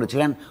মধ্যে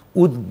পড়েছিলেন,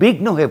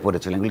 উদ্বিগ্ন হয়ে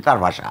পড়েছিলেন, এগুলি তার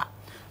ভাষা,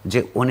 যে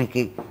উনি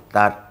কি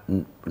তার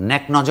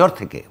নেক নজর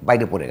থেকে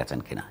বাইরে পড়ে গেছেন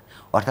কিনা।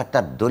 অর্থাৎ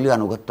তার দলীয়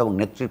আনুগত্য এবং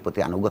নেত্রীর প্রতি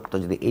আনুগত্য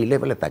যদি এই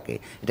লেভেলে থাকে,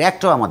 এটা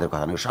একটাও আমাদের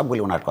কথা নয়,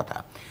 সবগুলি ওনার কথা,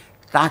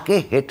 তাকে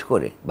হেড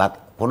করে বা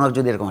কোনো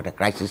যদি এরকম একটা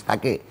ক্রাইসিস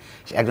থাকে,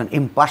 একজন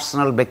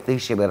ইম্পার্সোনাল ব্যক্তি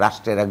হিসেবে,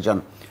 রাষ্ট্রের একজন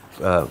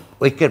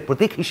ঐক্যের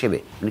প্রতীক হিসেবে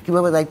উনি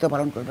কীভাবে দায়িত্ব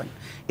পালন করবেন?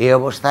 এই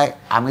অবস্থায়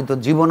আমি তো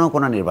জীবনেও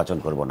কোনো নির্বাচন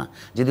করব না।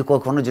 যদি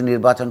কখনো যে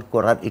নির্বাচন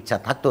করার ইচ্ছা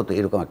থাকতো, তো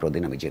এরকম একটা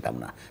দিন আমি যেতাম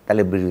না।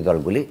 তাহলে বিরোধী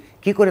দলগুলি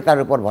কী করে তার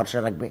উপর ভরসা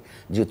রাখবে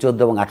যে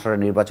 14 এবং 18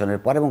 নির্বাচনের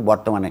পর এবং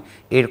বর্তমানে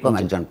এরকম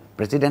একজন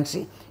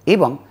প্রেসিডেন্সি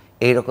এবং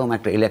এইরকম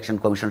একটা ইলেকশন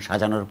কমিশন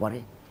সাজানোর পরে?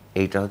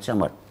 এইটা হচ্ছে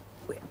আমার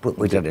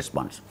ওইটার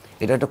রেসপন্স।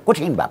 এটা একটা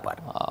কঠিন ব্যাপার।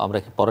 আমরা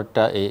কি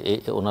পরেরটা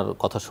ওনার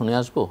কথা শুনে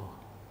আসবো?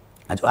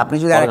 আচ্ছা, আপনি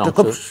যদি আরেকটু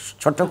খুব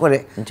ছোট্ট করে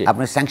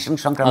আপনি স্যাংশন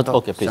সংক্রান্ত,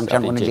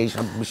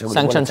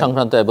 স্যাংশন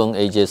সংক্রান্ত এবং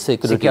এই যে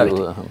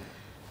সিকিউরিটি,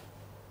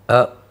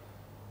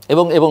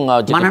 এবং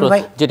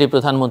যেটি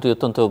প্রধানমন্ত্রী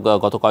অত্যন্ত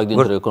গত কয়েকদিন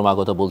ধরে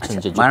ক্রমাগত বলছেন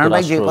যে মানন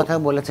ভাই যে কথা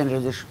বলেছেন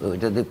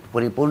যদি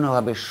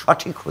পরিপূর্ণভাবে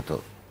সঠিক হতো,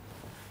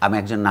 আমি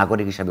একজন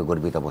নাগরিক হিসেবে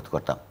গর্বিত বোধ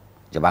করতাম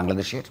যে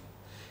বাংলাদেশের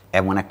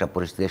এমন একটা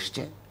পরিস্থিতি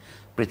এসছে,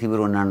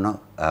 পৃথিবীর অন্যান্য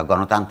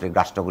গণতান্ত্রিক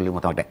রাষ্ট্রগুলির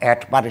মোটামুটি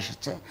পার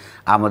এসেছে,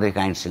 আমাদের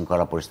আইন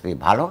শৃঙ্খলা পরিস্থিতি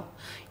ভালো,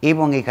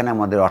 এবং এখানে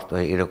আমাদের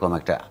এরকম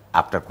একটা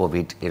আফটার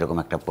কোভিড এরকম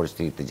একটা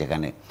পরিস্থিতিতে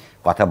যেখানে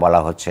কথা বলা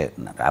হচ্ছে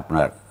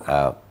আপনার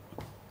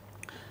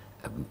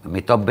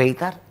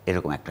মিতব্যয়িতার,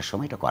 এরকম একটা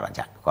সময় এটা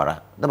করা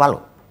তো ভালো।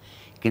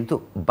 কিন্তু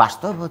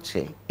বাস্তব হচ্ছে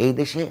এই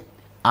দেশে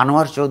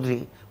Anwar Chowdhury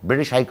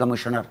British high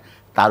commissioner,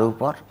 তার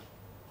উপর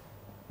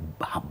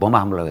বোমা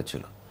হামলা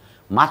হয়েছিল।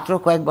 মাত্র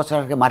কয়েক বছর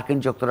আগে মার্কিন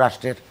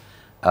যুক্তরাষ্ট্রের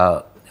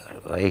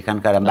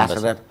এইখানকার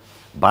অ্যাম্বাসেডার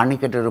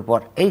বার্নিকেটের উপর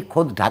এই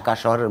খোদ ঢাকা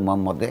শহরের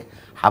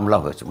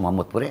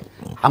মোহাম্মদপুরে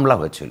হামলা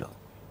হয়েছিল।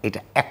 এটা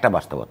একটা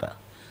বাস্তবতা।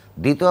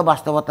 দ্বিতীয়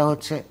বাস্তবতা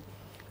হচ্ছে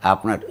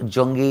আপনার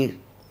জঙ্গি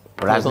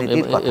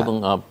রাজনীতির কথা, এবং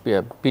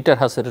পিটার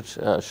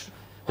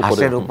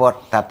হাসের উপর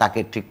তাকে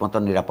ঠিক মতো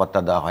নিরাপত্তা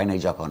দেওয়া হয়নি।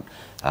 যখন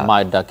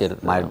মায়ের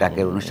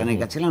ডাকের অনুষ্ঠানে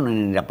গেছিলেন,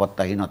 উনি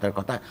নিরাপত্তাহীনতার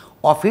কথা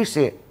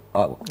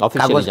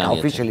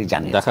অফিসিয়ালি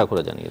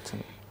জানিয়েছেন।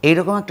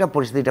 এইরকম একটা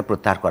পরিস্থিতিটা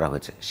প্রত্যাহার করা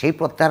হয়েছে। সেই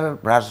প্রত্যাহারের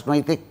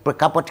রাজনৈতিক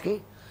প্রেক্ষাপট কি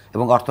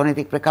এবং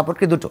অর্থনৈতিক প্রেক্ষাপট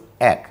কি? দুটো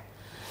এক।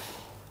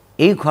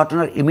 এই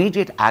ঘটনার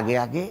ইমিডিয়েট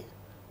আগে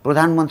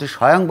প্রধানমন্ত্রী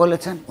স্বয়ং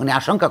বলেছেন, উনি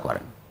আশঙ্কা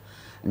করেন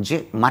যে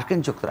মার্কিন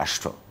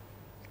যুক্তরাষ্ট্র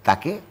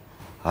তাকে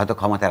হয়তো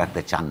ক্ষমতা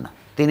রাখতে চান না।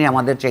 তিনি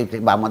আমাদের চাইতে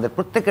বা আমাদের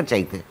প্রত্যেকের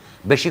চাইতে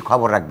বেশি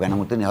খবর রাখবেন,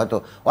 এবং তিনি হয়তো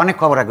অনেক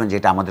খবর রাখবেন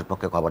যেটা আমাদের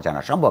পক্ষে খবর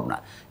জানা সম্ভব না,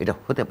 এটা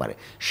হতে পারে।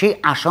 সেই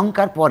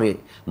আশঙ্কার পরে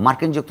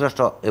মার্কিন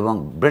যুক্তরাষ্ট্র এবং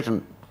ব্রিটেন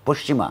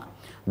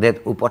পশ্চিমাদের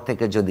উপর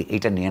থেকে যদি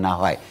এটা নিয়ে না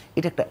হয়,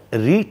 এটা একটা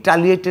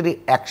রিটালিয়েটরি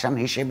অ্যাকশন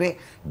হিসেবে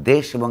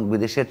দেশ এবং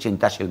বিদেশের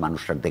চিন্তাশীল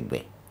মানুষরা দেখবে।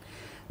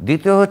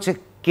 দ্বিতীয় হচ্ছে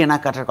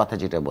কেনাকাটার কথা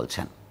যেটা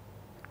বলছেন,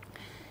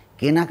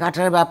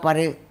 কেনাকাটার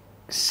ব্যাপারে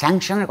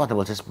স্যাংশনের কথা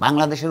বলছে।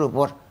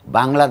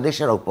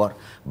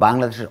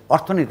 বাংলাদেশের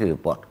অর্থনীতির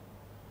উপর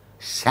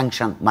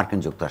স্যাংশন মার্কিন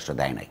যুক্তরাষ্ট্র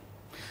দেয় নাই।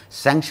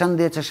 স্যাংশন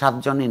দিয়েছে 7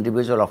 জন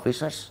ইন্ডিভিজুয়াল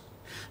অফিসার্স,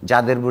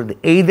 যাদের বিরুদ্ধে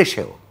এই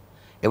দেশেও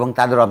এবং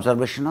তাদের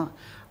অবজারভেশনও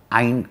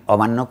আইন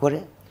অমান্য করে,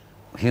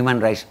 হিউম্যান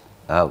রাইটস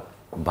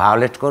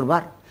ভায়োলেট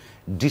করবার,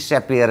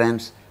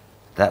 ডিসঅ্যাপিয়ারেন্স,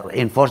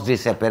 এনফোর্স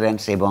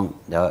ডিসঅ্যাপিয়ারেন্স এবং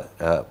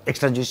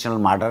এক্সট্রাজুডিশনাল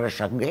মার্ডারের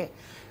সঙ্গে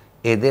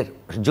এদের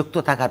যুক্ত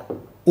থাকার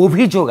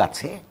অভিযোগ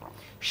আছে।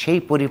 সেই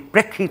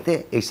পরিপ্রেক্ষিতে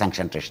এই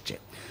স্যাংশনটা এসছে।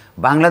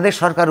 বাংলাদেশ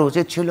সরকার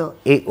উচিত ছিল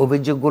এই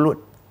অভিযোগগুলো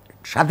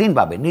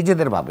স্বাধীনভাবে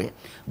নিজেদেরভাবে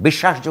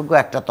বিশ্বাসযোগ্য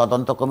একটা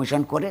তদন্ত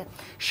কমিশন করে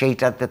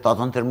সেইটাতে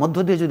তদন্তের মধ্য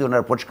দিয়ে যদি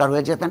ওনারা পরিষ্কার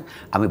হয়ে যেতেন,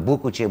 আমি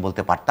বুক উঁচিয়ে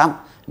বলতে পারতাম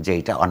যে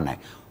এটা অন্যায়।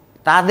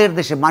 তাদের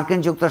দেশে মার্কিন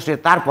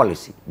যুক্তরাষ্ট্রের তার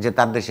পলিসি যে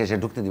তার দেশে এসে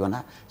ঢুকতে দিবে না,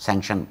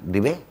 স্যাংশন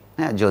দিবে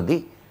যদি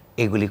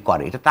এগুলি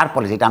করে। এটা তার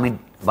পলিসি, এটা আমি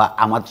বা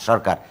আমার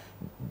সরকার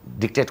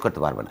ডিকটেট করতে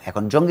পারবে না।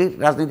 এখন জঙ্গি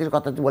রাজনীতির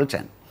কথা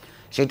বলছেন,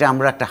 সেটা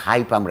আমরা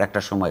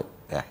একটা সময়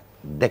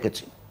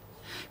দেখেছি।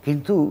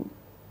 কিন্তু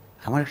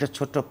আমার একটা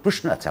ছোট্ট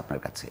প্রশ্ন আছে আপনার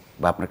কাছে,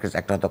 বা আপনার কাছে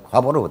একটা হয়তো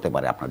খবরও হতে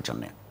পারে আপনার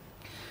জন্যে।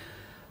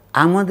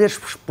 আমাদের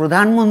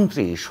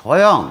প্রধানমন্ত্রী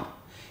স্বয়ং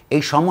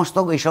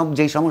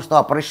যেই সমস্ত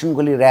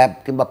অপারেশনগুলি র্যাব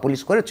কিংবা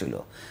পুলিশ করেছিল,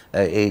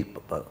 এই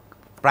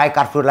প্রায়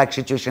কারফিউ লাইক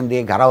সিচুয়েশন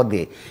দিয়ে, ঘেরাও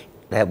দিয়ে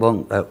এবং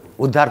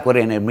উদ্ধার করে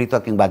এনে মৃত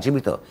কিংবা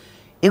জীবিত,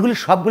 এগুলি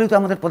সবগুলি তো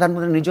আমাদের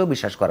প্রধানমন্ত্রী নিজেও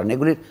বিশ্বাস করেন।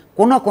 এগুলির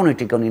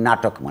কোনোটিকে উনি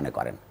নাটক মনে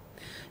করেন।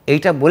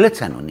 এইটা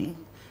বলেছেন উনি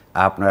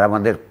আপনার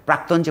আমাদের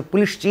প্রাক্তন যে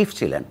পুলিশ চিফ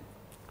ছিলেন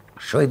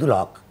শহীদুল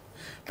হক,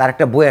 তার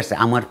একটা বই আছে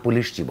আমার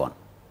পুলিশ জীবন।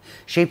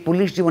 সেই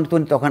পুলিশ জীবন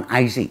তিনি তখন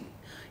আইজি,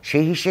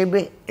 সেই হিসেবে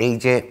এই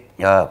যে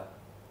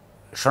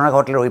সোনার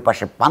হোটেলের ওই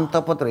পাশে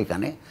পান্থপত্র,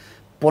 এখানে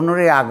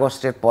 15ই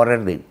আগস্টের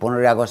পরের দিন,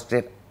 15ই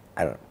আগস্টের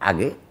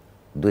আগে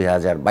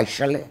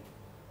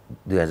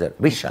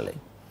 2020 সালে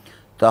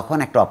তখন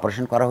একটা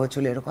অপারেশন করা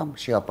হয়েছিল এরকম।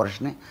 সেই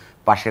অপারেশনে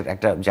পাশের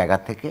একটা জায়গা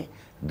থেকে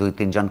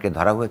 2-3 জনকে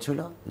ধরা হয়েছিল,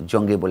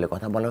 জঙ্গি বলে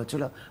কথা বলা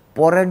হয়েছিল।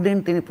 পরের দিন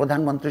তিনি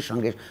প্রধানমন্ত্রীর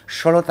সঙ্গে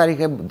 16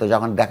 তারিখে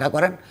যখন দেখা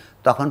করেন,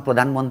 তখন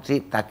প্রধানমন্ত্রী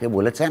তাকে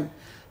বলেছেন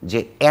যে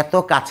এত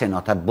কাছে না,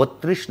 অর্থাৎ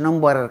 32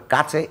 নম্বরের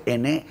কাছে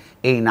এনে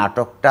এই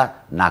নাটকটা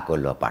না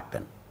করলেও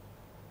পারতেন।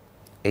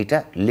 এইটা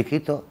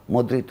লিখিত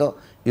মুদ্রিত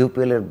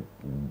ইউপিএলের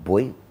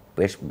বই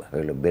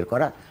বের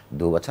করা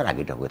 2 বছর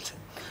আগেটা হয়েছে।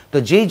 তো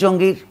যেই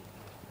জঙ্গির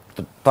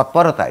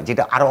তৎপরতায়,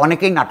 যেটা আরও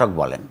অনেকেই নাটক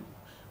বলেন,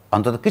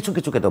 অন্তত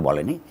কিছুকে তো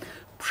বলেনি,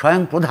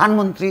 স্বয়ং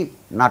প্রধানমন্ত্রী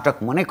নাটক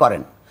মনে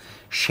করেন,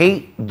 সেই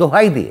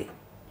দোহাই দিয়ে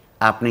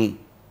আপনি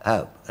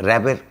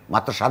র্যাবের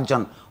মাত্র 7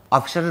 জন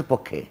অফিসারের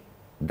পক্ষে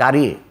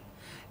দাঁড়িয়ে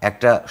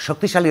একটা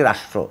শক্তিশালী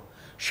রাষ্ট্র,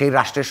 সেই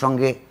রাষ্ট্রের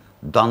সঙ্গে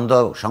দ্বন্দ্ব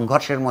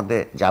সংঘর্ষের মধ্যে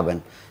যাবেন,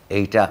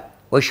 এইটা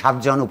ওই 7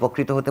 জন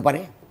উপকৃত হতে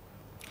পারে।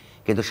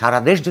 কিন্তু সারা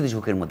দেশ যদি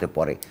ঝুঁকির মধ্যে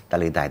পড়ে,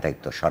 তাহলে এই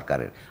দায়িত্ব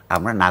সরকারের।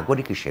 আমরা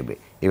নাগরিক হিসেবে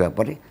এ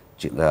ব্যাপারে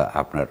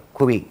আপনার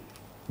খুবই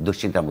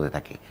দুশ্চিন্তার মধ্যে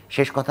থাকি।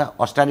 শেষ কথা,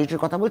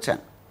 অস্টারিটির কথা বলছেন।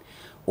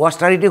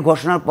 অস্টারিটি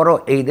ঘোষণার পরও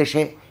এই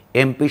দেশে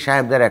এমপি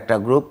সাহেবদের একটা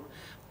গ্রুপ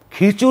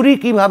খিচুড়ি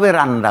কীভাবে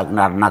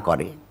রান্না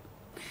করে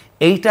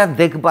এইটা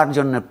দেখবার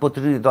জন্য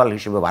প্রতিনিধি দল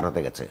হিসেবে ভারতে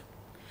গেছে।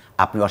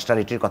 আপনি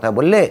অস্টারিটির কথা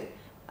বললে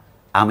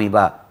আমি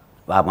বা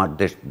আমার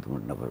দেশ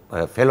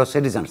ফেলো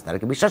সিটিজেন্স তারা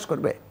কি বিশ্বাস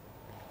করবে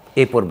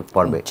এই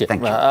পর্বে?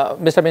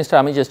 মিস্টার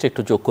মিনিস্টার, আমি জাস্ট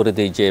একটু যোগ করে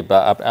দিই যে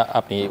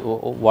আপনি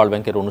ওয়ার্ল্ড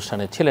ব্যাংকের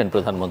অনুষ্ঠানে ছিলেন,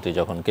 প্রধানমন্ত্রী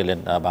যখন গেলেন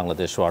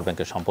বাংলাদেশ ওয়ার্ল্ড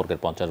ব্যাংকের সম্পর্কের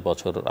 50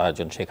 বছর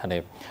আয়োজন, সেখানে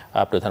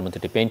প্রধানমন্ত্রী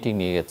একটি পেন্টিং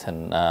নিয়ে গেছেন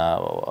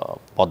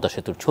পদ্মা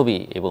সেতুর ছবি,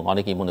 এবং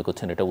অনেকেই মনে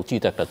করছেন এটা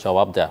উচিত একটা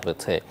জবাব দেওয়া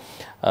হয়েছে।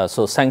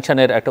 সো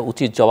স্যাংশনের একটা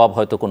উচিত জবাব,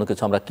 হয়তো কোনো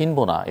কিছু আমরা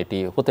কিনবো না এটি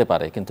হতে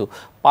পারে, কিন্তু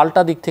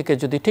পাল্টা দিক থেকে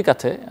যদি ঠিক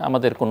আছে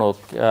আমাদের কোনো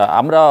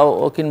আমরাও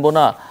কিনবো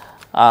না,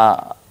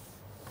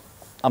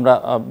 আমরা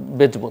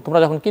বেচবো, তোমরা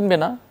যখন কিনবে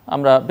না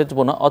আমরা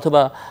বেচবো না,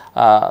 অথবা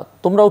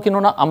তোমরাও কিনো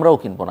না আমরাও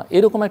কিনবো না,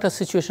 এরকম একটা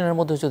সিচুয়েশনের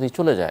মধ্যে যদি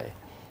চলে যায়,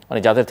 মানে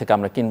যাদের থেকে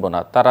আমরা কিনবো না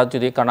তারা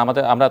যদি, কারণ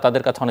আমরা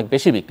তাদের কাছে অনেক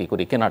বেশি বিক্রি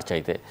করি কেনার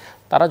চাইতে,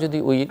 তারা যদি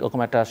ওই রকম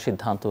একটা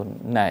সিদ্ধান্ত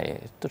নেয়,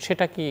 তো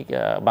সেটা কি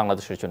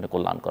বাংলাদেশের জন্য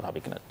কল্যাণকর হবে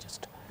কিনা?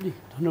 জাস্ট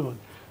ধন্যবাদ।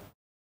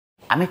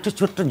 আমি একটু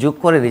ছোট্ট যোগ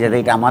করে দিই যাতে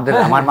এটা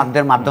আমার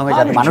মাধ্যমে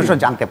যাতে মানুষও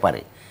জানতে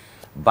পারে।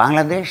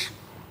 বাংলাদেশ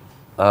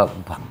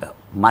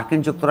মার্কিন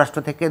যুক্তরাষ্ট্র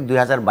থেকে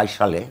 2022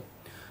 সালে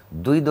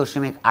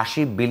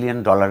 $2.80 বিলিয়ন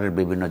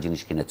বিভিন্ন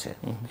জিনিস কিনেছে,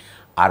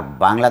 আর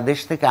বাংলাদেশ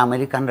থেকে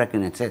আমেরিকানরা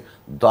কিনেছে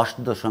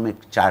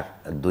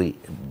 $10.42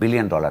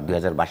 বিলিয়ন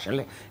 2022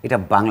 সালে। এটা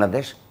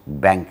বাংলাদেশ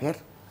ব্যাংকের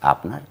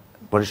আপনার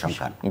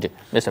পরিসংখ্যান।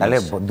 তাহলে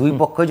দুই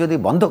পক্ষ যদি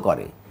বন্ধ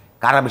করে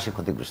কারা বেশি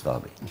ক্ষতিগ্রস্ত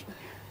হবে?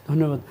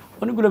 ধন্যবাদ।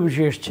 অনেকগুলো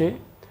বিষয় এসছে।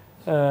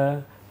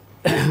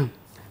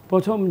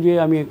 প্রথম যে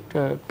আমি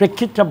একটা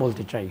প্রেক্ষিতটা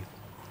বলতে চাই,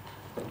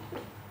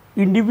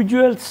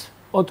 ইন্ডিভিজুয়ালস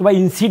অথবা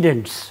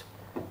ইনসিডেন্টস,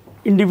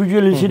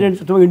 ইন্ডিভিজুয়াল ইনসিডেন্টস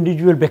অথবা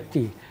ইন্ডিভিজুয়াল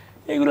ব্যক্তি,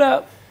 এগুলা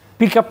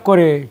পিক আপ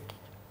করে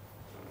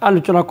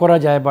আলোচনা করা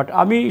যায়, বাট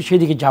আমি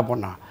সেদিকে যাব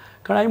না,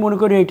 কারণ আমি মনে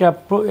করি এটা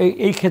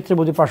এই ক্ষেত্রে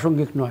বোধহয়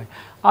প্রাসঙ্গিক নয়।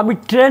 আমি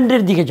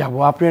ট্রেন্ডের দিকে যাব,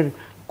 আপনার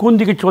কোন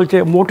দিকে চলছে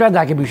মোটা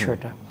দাগে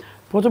বিষয়টা।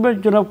 প্রথমে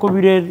জনাব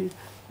কবিরের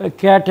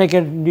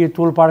কেয়ারটেকার নিয়ে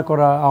তোলপাড়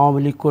করা আওয়ামী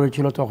লীগ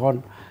করেছিল তখন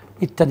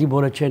ইত্যাদি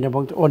বলেছেন,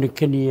 এবং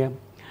অনেককে নিয়ে,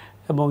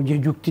 এবং যে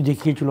যুক্তি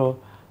দেখিয়েছিল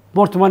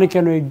বর্তমানে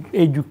কেন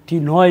এই যুক্তি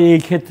নয়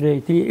এই ক্ষেত্রে,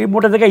 তিনি এই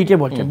মোটা জায়গায় এইটাই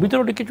বলছেন, ভিতরে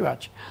অনেক কিছু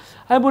আছে।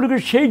 আমি মনে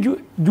করি সেই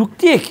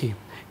যুক্তি একই,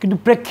 কিন্তু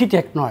প্রেক্ষিত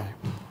এক নয়।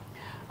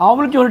 আওয়ামী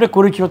লীগ যখন এটা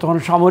করেছিল তখন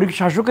সামরিক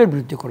শাসকের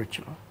বিরুদ্ধে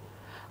করেছিল।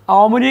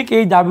 আওয়ামী লীগ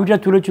এই দাবিটা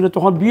তুলেছিল,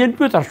 তখন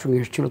বিএনপিও তার সঙ্গে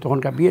এসেছিল,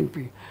 তখনকার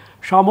বিএনপি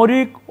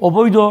সামরিক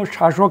অবৈধ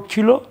শাসক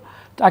ছিল,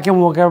 তাকে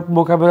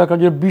মোকাবেলা করার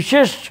জন্য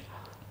বিশেষ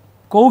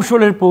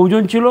কৌশলের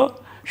প্রয়োজন ছিল,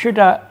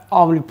 সেটা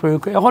আওয়ামী লীগ প্রয়োগ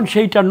করে। এখন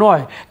সেইটা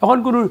নয়, এখন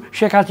কোনো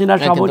শেখ হাসিনা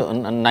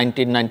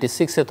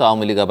 1996-এ তো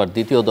আওয়ামী লীগ আবার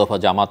দ্বিতীয় দফা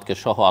জামাতকে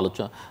সহ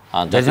আলোচনা,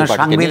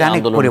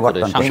 সাংবিধানিক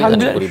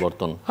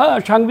পরিবর্তন, হ্যাঁ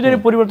সাংবিধানিক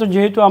পরিবর্তন,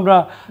 যেহেতু আমরা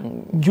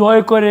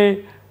জয় করে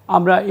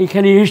আমরা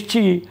এখানে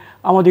এসেছি,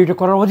 আমাদের এটা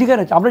করার অধিকার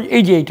আছে। আমরা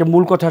এই যে এইটা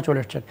মূল কথা চলে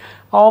এসছেন,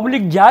 আওয়ামী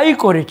লীগ যাই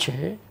করেছে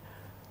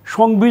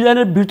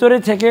সংবিধানের ভিতরে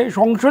থেকে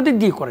সংসদের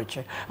দিয়ে করেছে।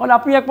 মানে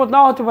আপনি একমত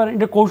নাও হতে পারে,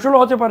 এটা কৌশলও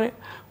হতে পারে,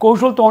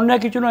 কৌশল তো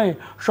অন্যায় কিছু নয়।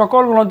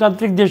 সকল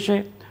গণতান্ত্রিক দেশে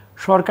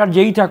সরকার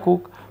যেই থাকুক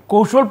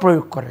কৌশল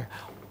প্রয়োগ করে,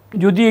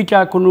 যদি এটা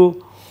কোনো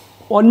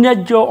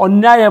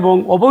অন্যায় এবং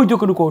অবৈধ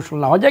কোনো কৌশল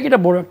না হয়, যাক এটা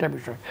বড় একটা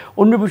বিষয়।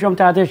 অন্য বিষয় আমি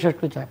তাড়াতাড়ি শেষ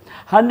করতে চাই।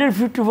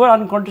 154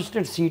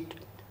 আনকন্টেস্টেড সিট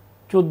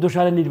 14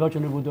 সালের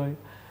নির্বাচনে বোধ হয়,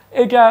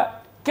 এটা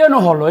কেন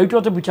হলো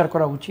এইটাও তো বিচার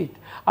করা উচিত।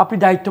 আপনি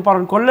দায়িত্ব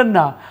পালন করলেন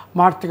না,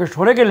 মাঠ থেকে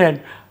সরে গেলেন,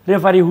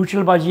 রেফারি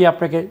হুইসেল বাজিয়ে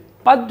আপনাকে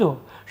বাধ্য,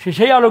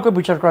 সেই আলোকে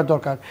বিচার করা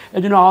দরকার।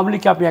 এই জন্য আওয়ামী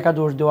লীগকে আপনি একা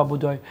দোষ দেওয়া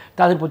বোধ হয়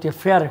তাদের প্রতি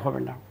ফেয়ার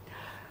হবে না।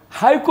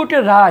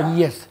 হাইকোর্টের রায়,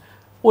 ইয়েস,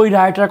 ওই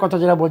রায়টার কথা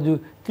যারা বলছি,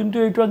 কিন্তু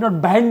এটা নট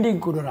বাইন্ডিং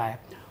কোনো রায়।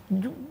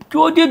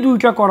 যদি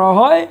দুইটা করা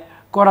হয়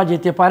করা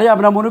যেতে পারে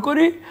আমরা মনে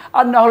করি,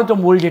 আর না হলে তো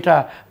মূল যেটা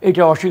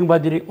এটা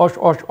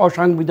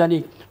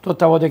অসাংবিধানিক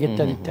তত্ত্বাবধায়ক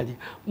ইত্যাদি ইত্যাদি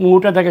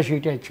মোটা থাকে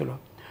সেইটাই ছিল।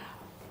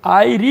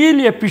 আই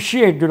রিয়েলি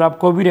অ্যাপ্রিসিয়েট জনাব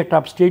কবির একটা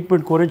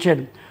স্টেটমেন্ট করেছেন,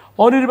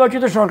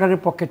 অনির্বাচিত সরকারের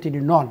পক্ষে তিনি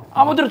নন।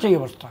 আমাদের সেই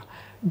অবস্থা,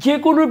 যে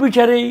কোনো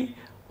বিচারেই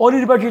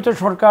অনির্বাচিত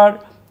সরকার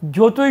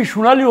যতই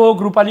সোনালি হোক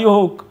রূপালী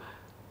হোক,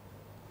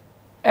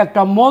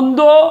 একটা মন্দ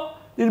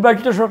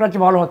নির্বাচিত সরকার যে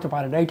ভালো হতে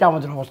পারে না, এটা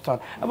আমাদের অবস্থা,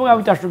 এবং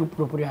আমি তার সঙ্গে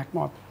পুরোপুরি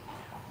একমত।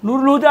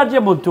 নুরুল হুদার যে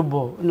মন্তব্য,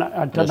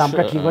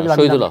 নামটা ঠিক বলে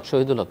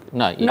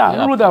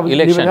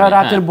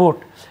রাতের ভোট,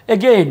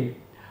 এগেইন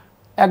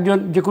একজন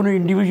যে কোনো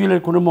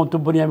ইন্ডিভিজুয়ালের কোনো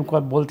মন্তব্য নিয়ে আমি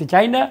বলতে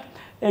চাই না,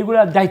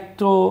 এগুলা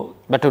দায়িত্ব,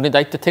 বাট উনি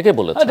দায়িত্ব থেকে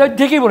বলেছেন,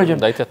 থেকেই বলেছেন,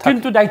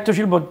 কিন্তু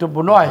দায়িত্বশীল মন্তব্য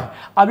নয়।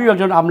 আমি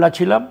একজন আমলা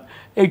ছিলাম,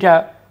 এইটা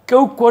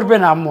কেউ করবে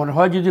না মনে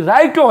হয়, যদি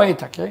রাইটও হয়ে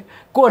থাকে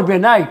করবে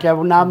না, এটা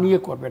নাম নিয়ে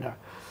করবে না।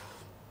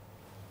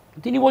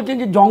 তিনি বলছেন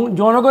যে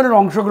জনগণের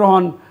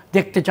অংশগ্রহণ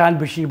দেখতে চান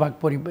বেশিরভাগ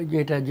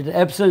যেটা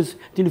অ্যাবসেন্স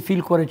তিনি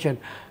ফিল করেছেন।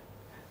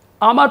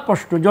 আমার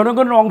প্রশ্ন,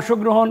 জনগণের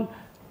অংশগ্রহণ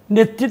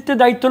নেতৃত্বের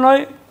দায়িত্ব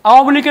নয়,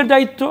 আওয়ামী লীগের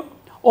দায়িত্ব,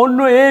 অন্য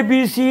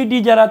ABCD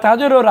যারা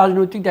তাদেরও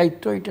রাজনৈতিক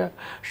দায়িত্ব, এটা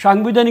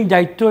সাংবিধানিক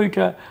দায়িত্ব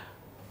এটা।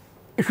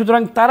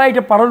 সুতরাং তারা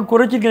এটা পালন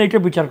করেছে কিনা এটা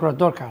বিচার করা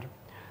দরকার।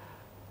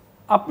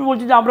 আপনি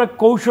বলছেন যে আমরা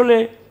কৌশলে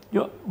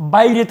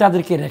বাইরে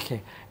তাদেরকে রেখে,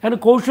 এখানে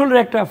কৌশলের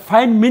একটা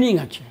ফাইন মিনিং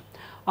আছে।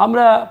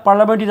 আমরা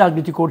পার্লামেন্টে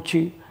রাজনীতি করছি,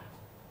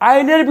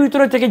 আইনের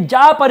ভিতরে থেকে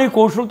যা পারি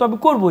কৌশল তো আমি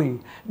করবই।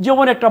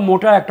 যেমন একটা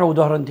মোটা একটা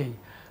উদাহরণ দিই,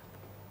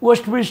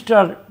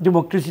 ওয়েস্টমিনিস্টার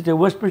ডেমোক্রেসিতে,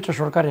 ওয়েস্টমিনিস্টার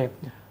সরকারে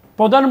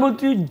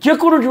প্রধানমন্ত্রী যে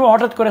কোনো সময়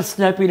হঠাৎ করে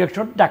স্ন্যাপ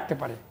ইলেকশন ডাকতে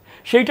পারে।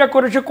 সেইটা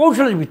করেছে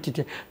কৌশলের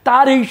ভিত্তিতে।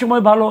 তার এই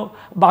সময় ভালো,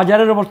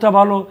 বাজারের অবস্থা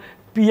ভালো,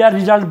 পিআর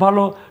রেজাল্ট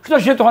ভালো,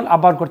 সুতরাং সে তখন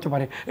আহ্বান করতে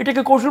পারে।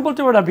 এটাকে কৌশল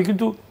বলতে পারেন আপনি,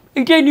 কিন্তু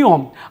এটাই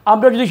নিয়ম।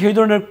 আমরা যদি সেই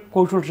ধরনের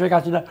কৌশল শেখ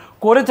হাসিনা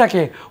করে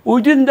থাকে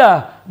within the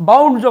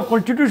bounds of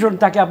constitution,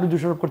 তাকে আপনি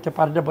দোষারোপ করতে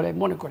পারেন না বলে আমি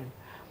মনে করি।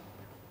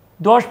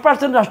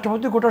 10%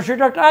 রাষ্ট্রপতি কোটা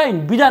সেটা একটা আইন,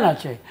 বিধান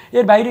আছে,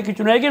 এর বাইরে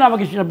কিছু নয়। এখানে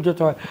আমাকে সেটা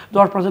বুঝতে হয়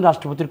 10%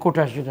 রাষ্ট্রপতির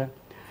কোটা সেটা।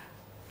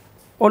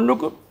 অন্য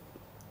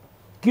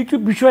কিছু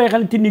বিষয়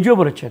এখানে তিনি নিজেও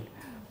বলেছেন,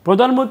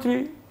 প্রধানমন্ত্রী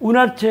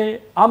উনার চেয়ে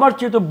আমার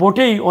চেয়ে তো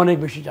ভোটেই অনেক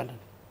বেশি জানেন।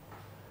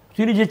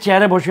 তিনি যে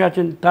চেয়ারে বসে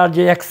আছেন তার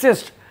যে অ্যাক্সেস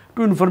টু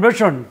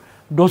ইনফরমেশন,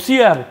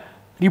 ডোসিয়ার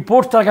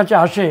রিপোর্ট তার কাছে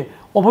আসে,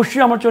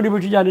 অবশ্যই আমার চেয়ে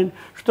বেশি জানেন।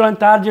 সুতরাং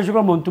তার যে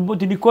সকল মন্তব্য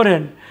তিনি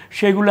করেন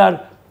সেগুলার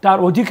তার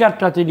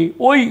অধিকারটা তিনি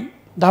ওই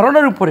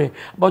ধারণার উপরে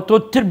বা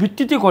তথ্যের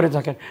ভিত্তিতে করে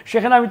থাকেন,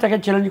 সেখানে আমি তাকে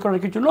চ্যালেঞ্জ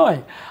করার কিছু নয়।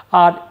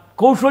 আর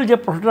কৌশল যে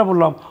প্রশ্নটা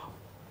বললাম,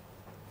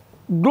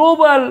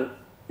 গ্লোবাল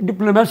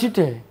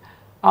ডিপ্লোম্যাসিতে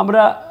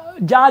আমরা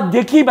যা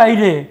দেখি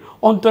বাইরে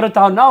অন্তরে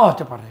তা নাও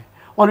হতে পারে।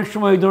 অনেক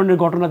সময় এই ধরনের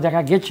ঘটনা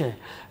দেখা গেছে।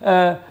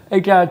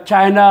 এইটা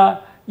চায়না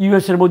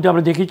ইউএসের মধ্যে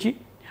আমরা দেখেছি।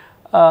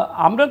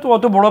 আমরা তো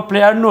অত বড়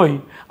প্লেয়ার নই,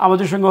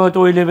 আমাদের সঙ্গে হয়তো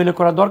ওই লেভেলে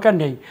করার দরকার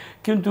নেই,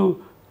 কিন্তু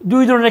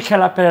দুই ধরনের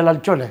খেলা প্যারালাল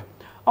চলে।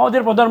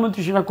 আমাদের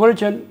প্রধানমন্ত্রী সেটা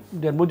করেছেন,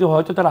 এর মধ্যে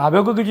হয়তো তার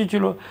আবেগও কিছু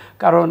ছিল,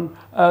 কারণ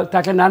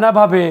তাকে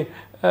নানাভাবে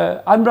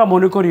আমরা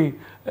মনে করি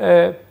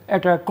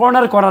একটা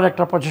কর্নার করার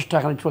একটা প্রচেষ্টা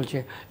এখানে চলছে।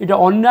 এটা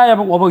অন্যায়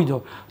এবং অবৈধ।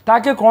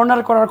 তাকে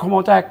কর্নার করার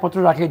ক্ষমতা একমাত্র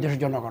রাখে এই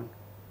দেশের জনগণ।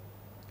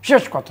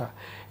 শেষ কথা,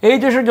 এই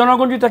দেশের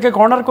জনগণ যদি তাকে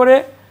কর্নার করে,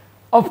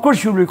 অফকোর্স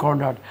ইউ উইল বি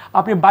কর্নার্ড।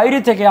 আপনি বাইরে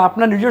থেকে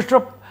আপনার নিজস্ব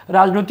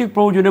রাজনৈতিক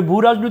প্রয়োজনে, ভূ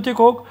রাজনৈতিক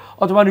হোক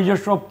অথবা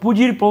নিজস্ব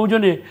পুঁজির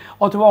প্রয়োজনে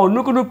অথবা অন্য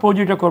কোনো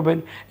প্রয়োজনটা করবেন,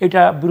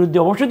 এটা বিরুদ্ধে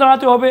অবশ্যই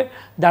দাঁড়াতে হবে।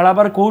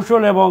 দাঁড়াবার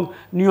কৌশল এবং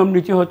নিয়ম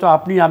নীতি হয়তো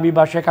আপনি, আমি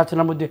বা শেখ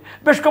হাসিনার মধ্যে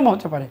বেশ কম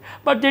হতে পারে,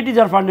 but that is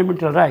R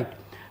fundamental right.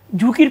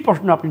 ঝুঁকির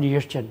প্রশ্ন আপনি নিয়ে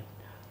এসছেন,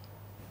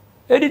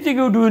 anything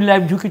you do in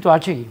life, ঝুঁকি তো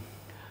আছেই।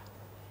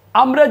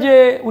 আমরা যে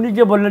উনি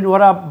যে বললেন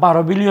ওরা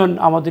 12 বিলিয়ন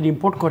আমাদের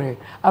ইম্পোর্ট করে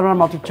আর ওরা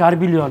মাত্র 4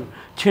 বিলিয়ন,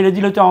 ছেড়ে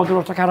দিলে তো আমাদের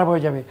অবস্থা খারাপ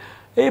হয়ে যাবে।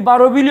 এই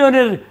 12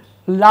 বিলিয়নের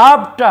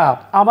লাভটা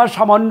আমার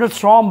সামান্য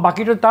শ্রম,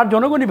 বাকিটা তার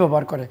জনগণই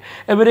ব্যবহার করে।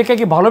 এবার একে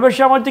কি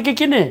ভালোবেসে আমার থেকে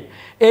কিনে,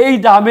 এই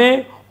দামে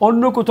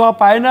অন্য কোথাও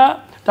পায় না,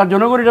 তার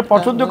জনগণ এটা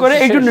পছন্দ করে,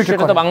 এই জন্য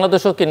সেটা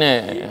বাংলাদেশও কিনে,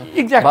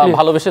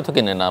 ভালোবেসে তো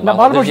কিনে না,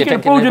 ভালোবেসে কিনে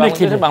প্রয়োজনে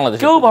কিনে,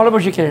 কেউ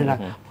ভালোবেসে কিনে না।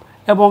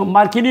 এবং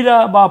মার্কিনিরা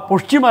বা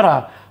পশ্চিমারা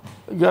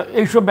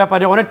এইসব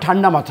ব্যাপারে অনেক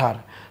ঠান্ডা মাথার,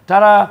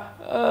 তারা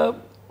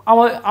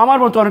আমার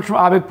মতো অনেক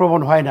সময়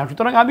আবেগপ্রবণ হয় না।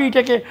 সুতরাং আমি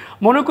এটাকে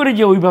মনে করি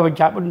যে ওইভাবে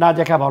না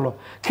দেখা ভালো।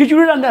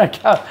 খিচুড়ি রান্নার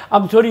একটা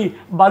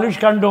বালিশ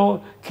কাণ্ড,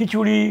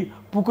 খিচুড়ি,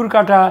 পুকুর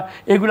কাটা,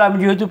 এগুলো আমি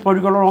যেহেতু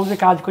পরিকল্পনার মধ্যে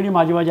কাজ করি,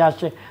 মাঝে মাঝে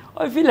আসছে,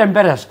 আই ফিল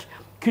এম্বারাসড।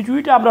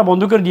 খিচুড়িটা আমরা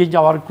বন্ধ করে দিয়ে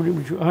যাওয়ার কোনো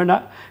বিষয় হয় না,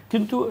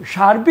 কিন্তু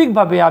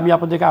সার্বিকভাবে আমি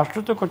আপনাদেরকে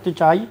আশ্বস্ত করতে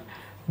চাই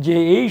যে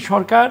এই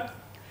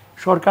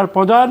সরকার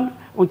প্রধান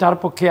এবং তার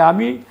পক্ষে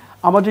আমি,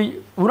 আমাদের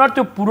ওনার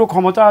তো পুরো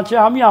ক্ষমতা আছে,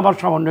 আমি আমার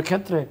সামান্য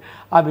ক্ষেত্রে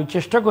আমি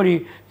চেষ্টা করি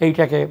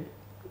এইটাকে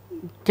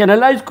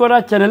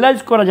চ্যানেলাইজ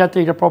করা যাতে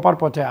এটা প্রপার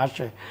পথে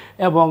আসে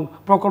এবং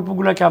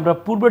প্রকল্পগুলোকে আমরা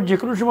পূর্বের যে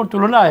কোনো সময়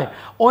তুলনায়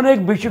অনেক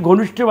বেশি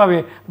ঘনিষ্ঠভাবে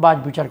বাজ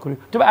বিচার করি।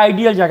 তবে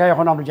আইডিয়াল জায়গায়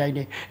এখন আমরা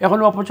যাইনি,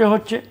 এখনও অপচয়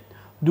হচ্ছে,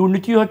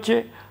 দুর্নীতি হচ্ছে,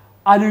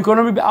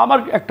 ইকোনমি। আমার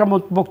একটা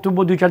বক্তব্য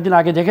 2-4 দিন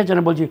আগে দেখেছেন,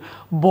 বলছি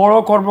বড়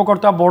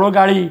কর্মকর্তা, বড়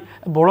গাড়ি,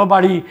 বড়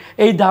বাড়ি,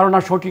 এই ধারণা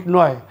সঠিক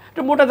নয়।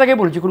 এটা মোটা থেকে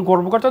বলছি, কোনো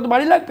কর্মকর্তা তো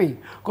বাড়ি লাগবেই,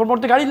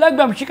 কর্মকর্তা গাড়ি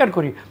লাগবে, আমি স্বীকার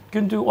করি,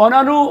 কিন্তু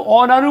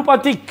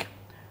অনানুপাতিক,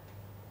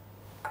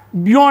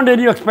 বিয়ন্ড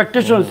এনি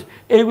এক্সপেকটেশনস,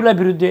 এইগুলোর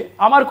বিরুদ্ধে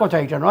আমার কথা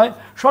এটা নয়।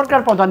 সরকার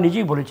প্রধান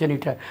নিজেই বলেছেন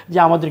এটা, যে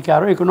আমাদেরকে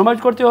আরও ইকোনমাইজ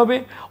করতে হবে,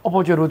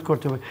 অপচয় রোধ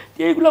করতে হবে।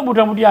 এইগুলো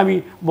মোটামুটি আমি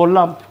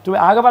বললাম। তবে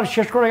আগেবার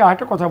শেষ করে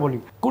আরেকটা কথা বলি,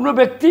 কোনো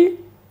ব্যক্তি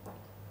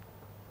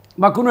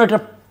বা কোনো একটা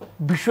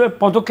বিষয়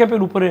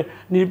পদক্ষেপের উপরে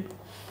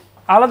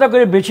আলাদা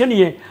করে বেছে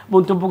নিয়ে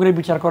মন্তব্য করে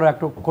বিচার করা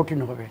একটু কঠিন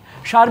হবে।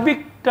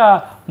 সার্বিকটা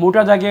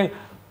মোটা দাগে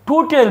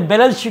টোটাল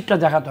ব্যালেন্স শিটটা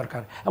দেখা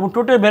দরকার, এবং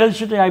টোটাল ব্যালেন্স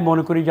শিটে আমি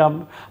মনে করি যে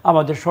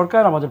আমাদের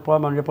সরকার, আমাদের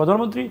মাননীয়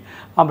প্রধানমন্ত্রী,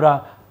 আমরা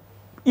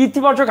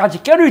ইতিবাচক আছি।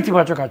 কেন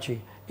ইতিবাচক আছি?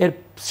 এর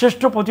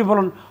শ্রেষ্ঠ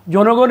প্রতিফলন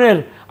জনগণের।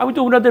 আমি তো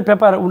ওনার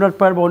পেপার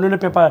বা অন্যান্য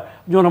পেপার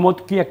জনমত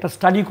কি একটা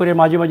স্টাডি করে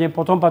মাঝে মাঝে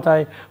প্রথম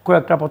পাতায়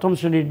কয়েকটা প্রথম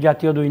শ্রেণীর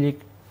জাতীয় দৈনিক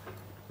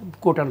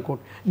কোট অ্যান্ড কোট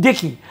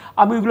দেখি,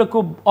 আমি ওইগুলো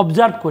খুব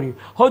অবজার্ভ করি।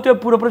 হয়তো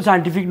পুরোপুরি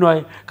সায়েন্টিফিক নয়,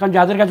 কারণ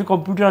যাদের কাছে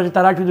কম্পিউটার আছে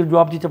তারা শুধু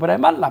জবাব দিতে পারে,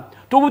 মানলাম,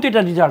 তবু তো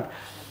এটা রেজাল্ট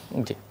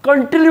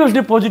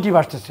কন্টিনিউয়াসলি পজিটিভ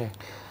আসতেছে।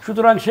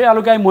 সুতরাং সেই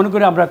আলোকে আমি মনে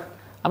করি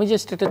আমি যে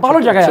ভালো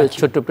জায়গায়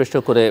ছোট্ট প্রশ্ন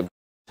করে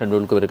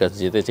নুরুল কবিরের কাছে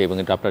যেতে চাই, এবং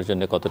এটা আপনার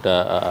জন্য কতটা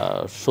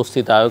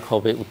স্বস্তিদায়ক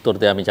হবে উত্তর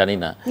দেয় আমি জানি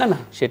না।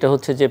 সেটা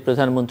হচ্ছে যে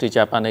প্রধানমন্ত্রী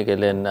জাপানে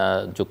গেলেন,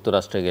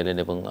 যুক্তরাষ্ট্রে গেলেন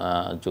এবং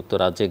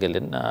যুক্তরাজ্যে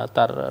গেলেন,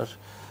 তার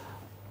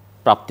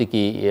প্রাপ্তি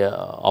কি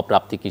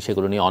অপ্রাপ্তি কি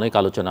সেগুলো নিয়ে অনেক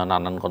আলোচনা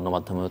নানান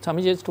গণমাধ্যমে হচ্ছে।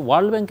 আমি জাস্ট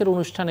ওয়ার্ল্ড ব্যাংকের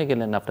অনুষ্ঠানে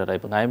গেলেন আপনারা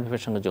এবং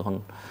IMF-এর সঙ্গে যখন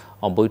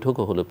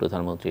বৈঠকও হলো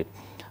প্রধানমন্ত্রীর,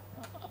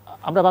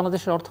 আমরা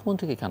বাংলাদেশের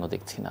অর্থমন্ত্রীকে কেন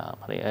দেখছি না?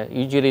 মানে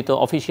ইউজুয়ালি তো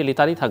অফিসিয়ালি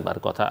তারই থাকবার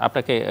কথা।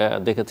 আপনাকে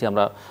দেখেছি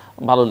আমরা,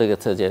 ভালো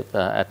লেগেছে যে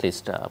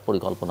অ্যাটলিস্ট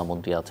পরিকল্পনা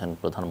মন্ত্রী আছেন,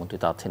 প্রধানমন্ত্রী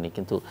তো আছেনই,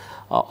 কিন্তু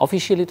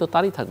অফিসিয়ালি তো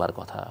তারই থাকবার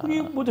কথা। উনি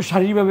বোধহয়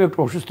শারীরিকভাবে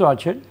অসুস্থ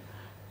আছেন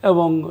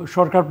এবং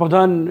সরকার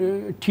প্রধান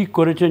ঠিক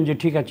করেছেন যে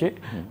ঠিক আছে,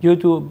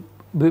 যেহেতু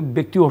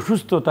ব্যক্তি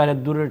অসুস্থ, তার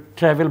দূরে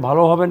ট্রাভেল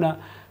ভালো হবে না,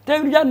 তাই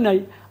উনি জান নাই।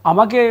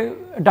 আমাকে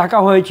ডাকা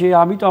হয়েছে,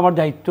 আমি তো আমার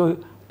দায়িত্ব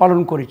পালন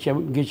করেছি,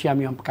 গেছি,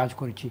 আমি কাজ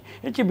করেছি,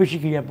 এর চেয়ে বেশি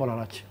কি আর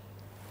বলার আছে?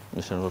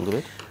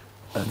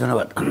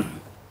 ধন্যবাদ।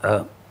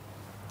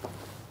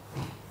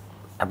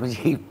 আপনি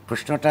যে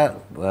প্রশ্নটা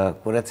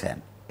করেছেন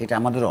এটা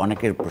আমাদের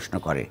অনেকের প্রশ্ন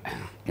করে,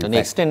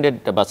 এক্সটেন্ডেড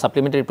বা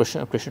সাপ্লিমেন্টারি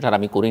প্রশ্নটা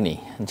আমি করিনি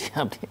যে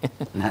আপনি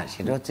না,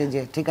 সেটা হচ্ছে যে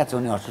ঠিক আছে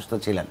উনি অসুস্থ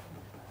ছিলেন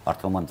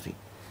অর্থমন্ত্রী,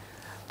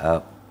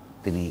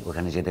 তিনি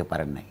ওখানে যেতে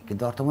পারেন নাই,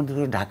 কিন্তু অর্থমন্ত্রী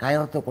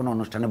ঢাকায়ও তো কোনো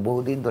অনুষ্ঠানে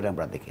বহুদিন ধরে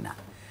আমরা দেখি না।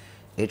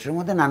 এটার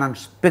মধ্যে নানান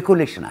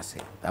স্পেকুলেশন আছে।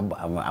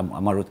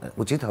 আমার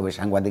উচিত হবে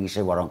সাংবাদিক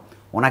হিসেবে বরং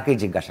ওনাকেই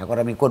জিজ্ঞাসা করা,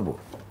 আমি করব,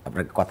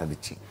 আপনাকে কথা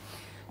দিচ্ছি।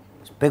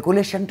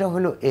 স্পেকুলেশনটা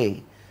হলো এই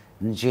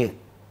যে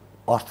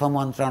অর্থ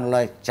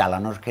মন্ত্রণালয়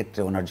চালানোর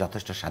ক্ষেত্রে ওনার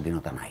যথেষ্ট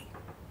স্বাধীনতা নাই,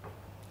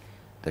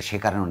 তো সে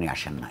কারণে উনি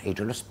আসেন না। এটা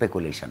হলো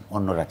স্পেকুলেশন,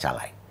 অন্যরা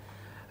চালায়।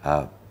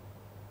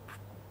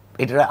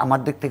 এটা আমার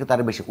দিক থেকে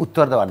তার বেশি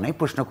উত্তর দেওয়ার নেই,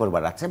 প্রশ্ন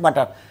করবার আছে, বাট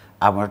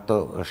আমার তো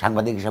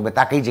সাংবাদিক হিসাবে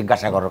তাকেই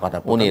জিজ্ঞাসা করার কথা।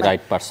 উনি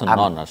রাইট পারসন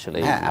নন আসলে।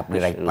 হ্যাঁ, আপনি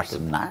রাইট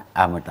পারসন না,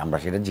 আমরা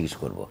সেটা জিজ্ঞেস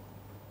করব।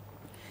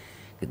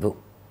 কিন্তু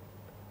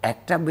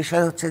একটা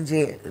বিষয় হচ্ছে যে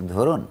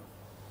ধরুন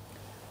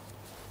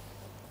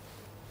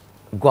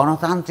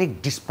গণতান্ত্রিক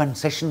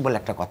ডিসপেন্সেশন বলে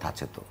একটা কথা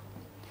আছে, তো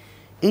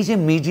এই যে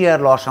মিডিয়া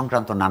ল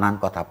সংক্রান্ত নানান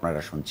কথা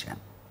আপনারা শুনছেন,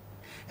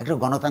 একটা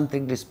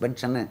গণতান্ত্রিক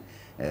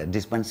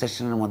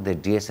ডিসপেন্সেশনের মধ্যে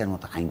ডিএসএর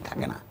মতো আইন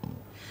থাকে না।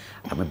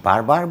 আমি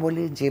বারবার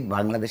বলি যে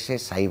বাংলাদেশের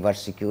সাইবার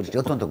সিকিউরিটি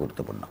অত্যন্ত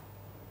গুরুত্বপূর্ণ,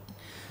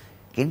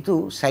 কিন্তু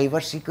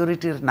সাইবার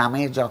সিকিউরিটির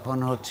নামে যখন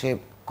হচ্ছে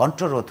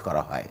কণ্ঠরোধ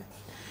করা হয়,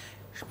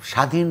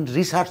 স্বাধীন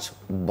রিসার্চ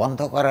বন্ধ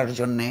করার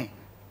জন্যে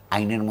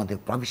আইনের মধ্যে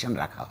প্রভিশন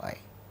রাখা হয়,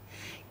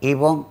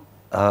 এবং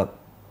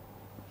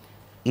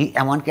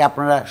এমনকি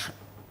আপনারা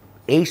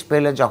এই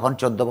স্পেলে যখন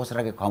 14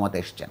 বছর আগে ক্ষমতা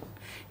এসছেন,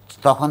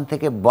 তখন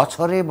থেকে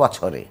বছরে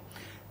বছরে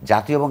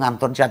জাতীয় এবং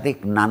আন্তর্জাতিক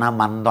নানা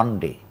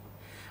মানদণ্ডে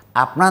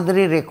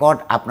আপনাদেরই রেকর্ড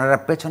আপনারা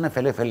পেছনে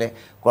ফেলে ফেলে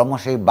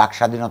ক্রমশ এই বাক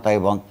স্বাধীনতা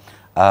এবং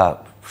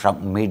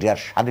মিডিয়ার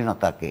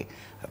স্বাধীনতাকে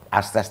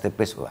আস্তে আস্তে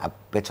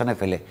পেছনে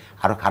ফেলে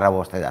আরও খারাপ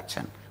অবস্থায়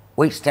যাচ্ছেন।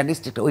 ওই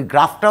স্ট্যাটিস্টিকটা, ওই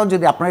গ্রাফটাও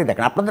যদি আপনারাই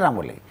দেখেন, আপনাদের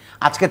আমলে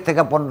আজকের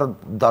থেকে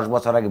 15-10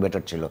 বছর আগে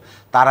বেটার ছিল,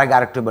 তার আগে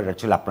আরেকটু বেটার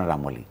ছিল আপনার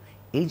আমলেই।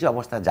 এই যে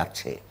অবস্থা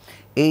যাচ্ছে,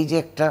 এই যে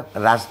একটা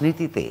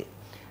রাজনীতিতে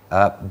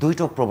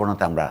দুইটো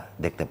প্রবণতা আমরা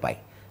দেখতে পাই।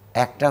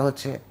 একটা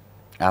হচ্ছে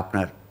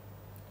আপনার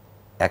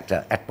একটা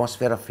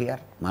অ্যাটমসফিয়ার অফ ফিয়ার,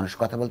 মানুষ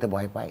কথা বলতে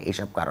ভয় পায়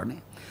এইসব কারণে।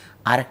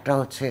 আরেকটা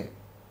হচ্ছে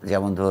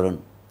যেমন ধরুন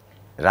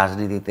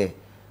রাজনীতিতে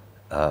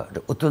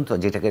অত্যন্ত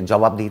যেটাকে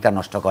জবাবদিহিতা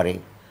নষ্ট করে,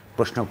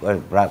 প্রশ্ন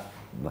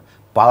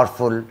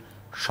পাওয়ারফুল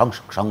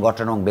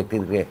সংগঠন এবং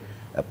ব্যক্তিকে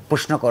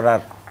প্রশ্ন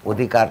করার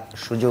অধিকার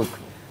সুযোগ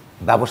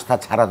ব্যবস্থা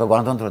ছাড়া তো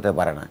গণতন্ত্র হতে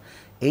পারে না।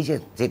 এই যে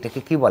যেটাকে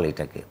কী বলে,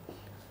 এটাকে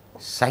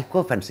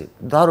সাইকোফেন্সিভ।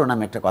 ধরুন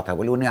আমি একটা কথা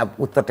বলি, উনি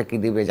উত্তরটা কী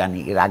দিবে জানি,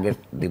 এর আগের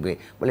দিবে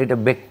বলে এটা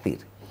ব্যক্তির।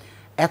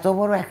 এত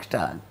বড়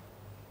একটা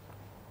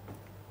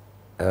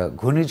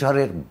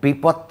ঘূর্ণিঝড়ের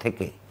বিপদ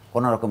থেকে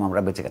কোনো রকম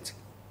আমরা বেঁচে গেছি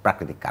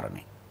প্রাকৃতিক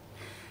কারণে।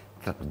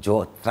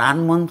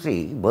 ত্রাণমন্ত্রী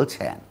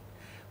বলছেন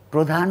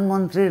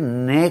প্রধানমন্ত্রীর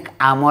নেক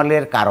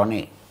আমলের কারণে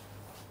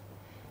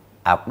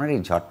আপনার এই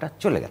ঝড়টা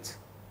চলে গেছে,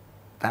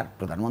 তার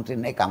প্রধানমন্ত্রীর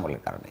নেক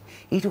আমলের কারণে।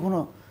 এইটা কোনো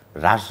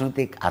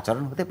রাজনৈতিক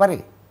আচরণ হতে পারে?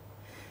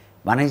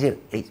 মানে যে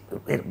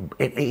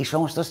এই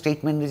সমস্ত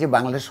স্টেটমেন্টে যে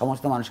বাংলাদেশের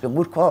সমস্ত মানুষকে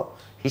মূর্খ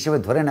হিসেবে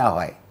ধরে নেওয়া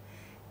হয়,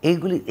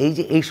 এইগুলি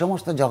এই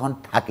সমস্ত যখন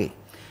থাকে,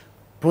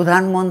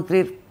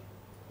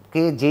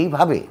 প্রধানমন্ত্রীকে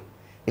যেইভাবে,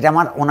 এটা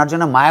আমার ওনার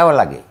জন্য মায়াও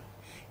লাগে,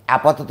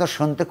 আপাতত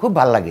শুনতে খুব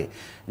ভালো লাগে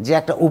যে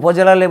একটা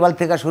উপজেলা লেভেল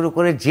থেকে শুরু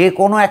করে যে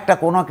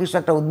কোনো কিছু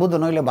একটা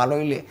উদ্বোধন হইলে, ভালো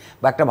হইলে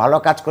বা একটা ভালো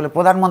কাজ করলে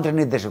প্রধানমন্ত্রী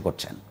নির্দেশ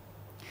করছেন।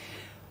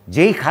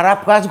 যেই খারাপ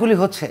কাজগুলি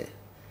হচ্ছে,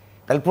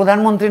 তাহলে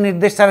প্রধানমন্ত্রীর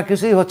নির্দেশ ছাড়া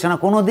কিছুই হচ্ছে না,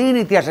 কোনো দিন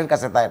ইতিহাসের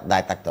কাছে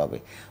দায় থাকতে হবে।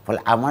 ফলে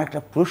আমার একটা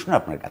প্রশ্ন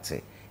আপনার কাছে,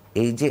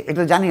 এই যে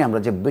এটা জানি আমরা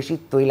যে বেশি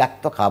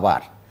তৈলাক্ত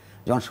খাবার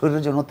যেমন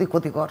শরীরের জন্য অতি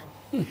ক্ষতিকর,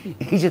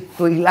 এই যে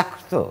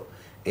তৈলাক্ত,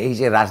 এই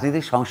যে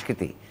রাজনীতির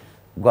সংস্কৃতি,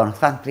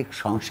 গণতান্ত্রিক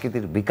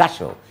সংস্কৃতির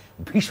বিকাশও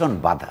ভীষণ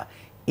বাধা,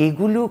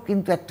 এগুলো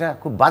কিন্তু একটা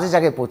খুব বাজে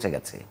জায়গায় পৌঁছে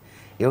গেছে।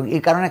 এবং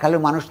এই কারণে খালি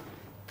মানুষ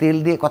তেল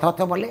দিয়ে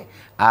কথাবার্তা বলে,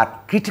 আর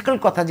ক্রিটিক্যাল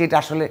কথা যেটা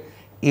আসলে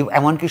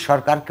এমনকি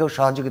সরকারকেও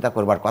সহযোগিতা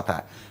করবার কথা,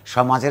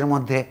 সমাজের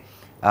মধ্যে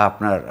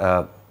আপনার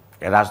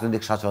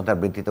রাজনৈতিক সচেতনতা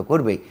বৃদ্ধি তো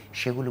করবেই,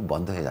 সেগুলো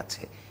বন্ধ হয়ে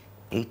যাচ্ছে।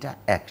 এইটা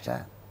একটা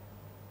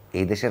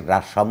এই দেশের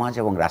সমাজ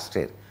এবং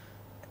রাষ্ট্রের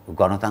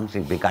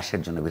গণতান্ত্রিক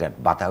বিকাশের জন্য বিরাট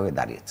বাধা হয়ে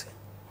দাঁড়িয়েছে।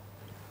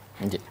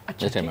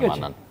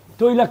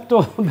 তৈলাক্ত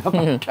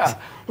ব্যাপারটা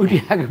ওইটি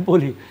আগে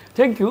বলি,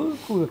 থ্যাংক ইউ।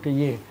 খুব একটা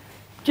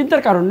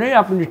চিন্তার কারণে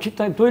আপনি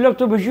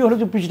তৈলাক্ত বেশি হলে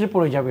তো পিছলে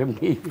পড়ে যাবে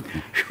এমনি,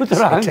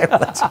 সুতরাং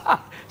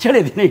ছেড়ে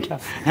দিন,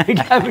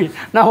 এটা আমি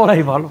না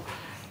বলাই ভালো।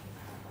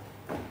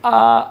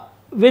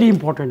 ভেরি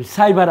ইম্পর্ট্যান্ট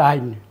সাইবার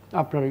আইন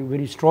আপনার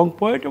ভেরি স্ট্রং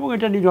পয়েন্ট, এবং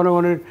এটা নিয়ে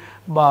জনগণের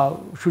বা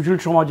সুশীল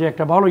সমাজে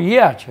একটা ভালো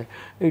আছে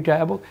এটা।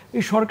 এবং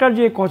এই সরকার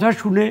যে কথা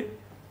শুনে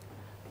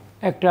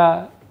একটা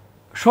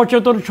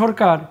সচেতন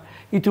সরকার,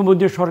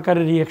 ইতিমধ্যে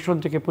সরকারের রিঅ্যাকশন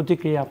থেকে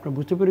প্রতিক্রিয়া আপনারা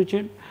বুঝতে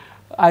পেরেছেন।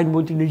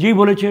 আইনমন্ত্রী নিজেই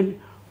বলেছেন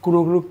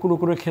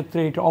কোনো ক্ষেত্রে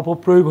এটা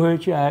অপপ্রয়োগ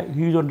হয়েছে,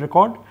 হিউজ অন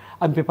রেকর্ড,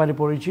 আমি পেপারে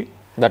পড়েছি।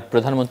 বাট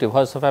প্রধানমন্ত্রী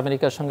ভয়েস অফ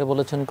আমেরিকার সঙ্গে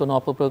বলেছেন কোনো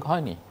অপপ্রয়োগ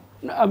হয়নি।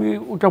 আমি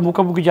ওটা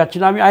মুখোমুখি যাচ্ছি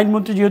না, আমি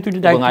আইনমন্ত্রী যেহেতু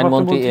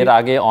আইনমন্ত্রী এর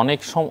আগে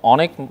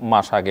অনেক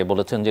মাস আগে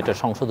বলেছেন যে এটা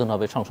সংশোধন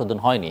হবে, সংশোধন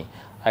হয়নি।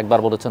 একবার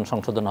বলেছেন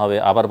সংশোধন হবে,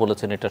 আবার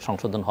বলেছেন এটা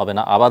সংশোধন হবে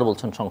না, আবার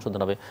বলছেন সংশোধন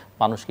হবে।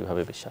 মানুষ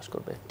কিভাবে বিশ্বাস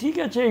করবে? ঠিক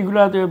আছে, এগুলো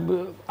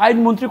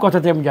আইনমন্ত্রীর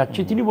কথাতে আমি যাচ্ছি।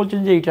 তিনি বলছেন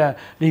যে এটা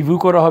রিভিউ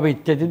করা হবে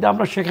ইত্যাদি,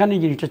 আমরা সেখানে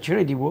জিনিসটা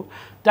ছেড়ে দিব,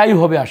 তাই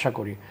হবে আশা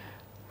করি।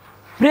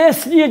 প্রেস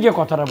নিয়ে যে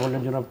কথাটা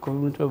বললেন জনাব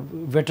কবির,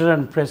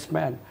 ভেটারান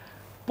প্রেসম্যান,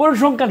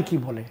 পরিসংখ্যান কি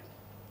বলে?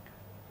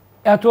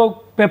 এত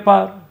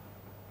পেপার,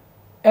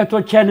 এত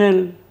চ্যানেল,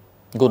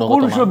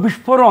 কোন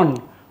বিস্ফোরণ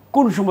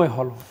কোন সময়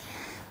হলো?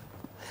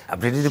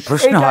 আপনি যদি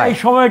প্রশ্ন হয় এই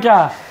সময়টা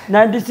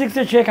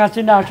 96-এ শেখ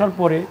হাসিনা আসার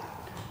পরে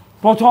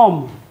প্রথম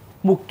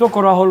মুক্ত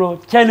করা হলো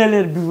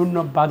চ্যানেলের বিভিন্ন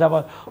বাধা,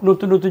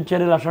 নতুন নতুন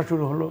চ্যানেল আসা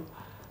শুরু হলো।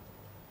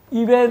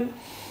 ইভেন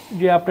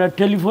যে আপনার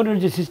টেলিফোনের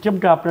যে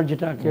সিস্টেমটা, আপনার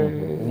যেটাকে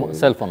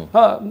সেলফোন,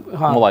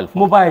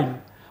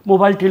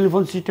 মোবাইল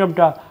টেলিফোন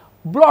সিস্টেমটা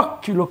ব্লক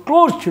ছিল,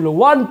 ক্লোজ ছিল,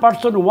 one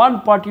person one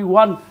party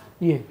one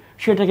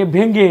সেটাকে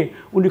ভেঙে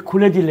উনি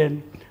খুলে দিলেন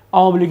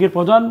আওয়ামী লীগের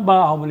প্রধান বা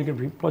আওয়ামী লীগের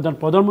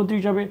প্রধানমন্ত্রী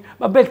হিসাবে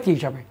বা ব্যক্তি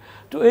হিসাবে।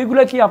 তো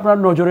এইগুলা কি আপনার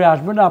নজরে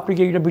আসবে না? আপনি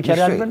কি এটা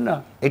বিচারে আসবেন না?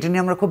 এটা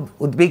নিয়ে আমরা খুব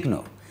উদ্বিগ্ন।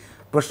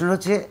 প্রশ্ন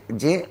হচ্ছে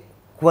যে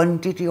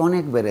কোয়ান্টিটি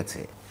অনেক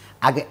বেড়েছে।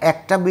 আগে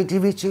একটা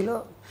বিটিভি ছিল,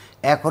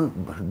 এখন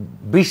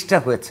 20টা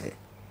হয়েছে।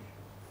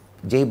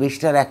 যেই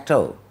 20টার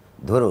একটাও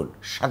ধরুন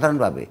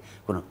সাধারণভাবে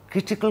কোনো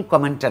ক্রিটিক্যাল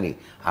কমেন্টারি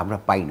আমরা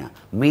পাই না।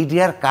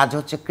 মিডিয়ার কাজ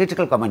হচ্ছে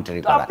ক্রিটিক্যাল কমেন্টারি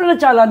করা। আপনারা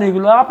চালান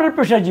এগুলো, আপনার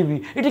পেশাজীবী।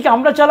 এটাকে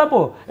আমরা চালাবো?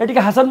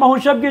 এটাকে হাসান মাহমুদ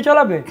সাহেব গিয়ে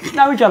চালাবে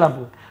না আমি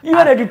চালাবো?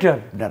 ইউর এডিটর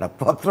না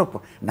পত্র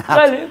না,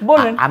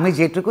 বলেন। আমি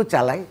যেটুকু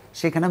চালাই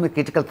সেখানে আমি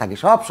ক্রিটিক্যাল থাকি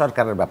সব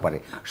সরকারের ব্যাপারে,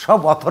 সব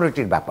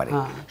অথরিটির ব্যাপারে,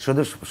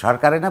 শুধু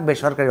সরকারে না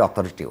বেসরকারি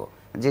অথরিটিও।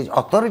 যে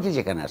অথরিটি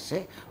যেখানে আসছে,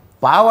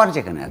 পাওয়ার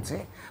যেখানে আছে,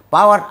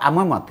 পাওয়ার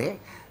আমার মতে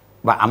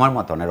বা আমার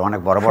মত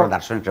অনেক বড় বড়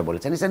দার্শনিকরা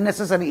বলেছেন ইটস এ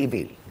নেসেসারি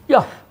ইভিল।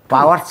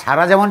 পাওয়ার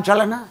ছাড়া যেমন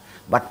চলে না,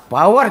 বাট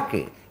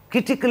পাওয়ারকে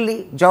ক্রিটিক্যালি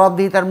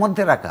জবাবদিহিতার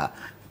মধ্যে রাখা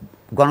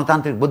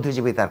গণতান্ত্রিক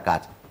বুদ্ধিজীবিতার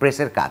কাজ,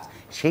 প্রেসের কাজ।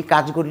 সেই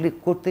কাজগুলি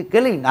করতে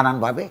গেলেই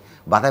নানানভাবে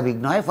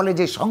বাধাবিঘ্ন হয়। ফলে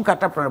যে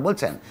সংখ্যাটা আপনারা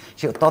বলছেন,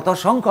 সে তত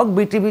সংখ্যক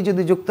বিটিভি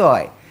যদি যুক্ত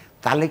হয়,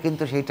 তাহলে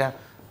কিন্তু সেইটা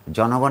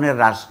জনগণের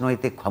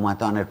রাজনৈতিক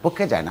ক্ষমতায়নের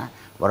পক্ষে যায় না,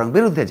 বরং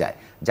বিরুদ্ধে যায়।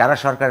 যারা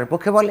সরকারের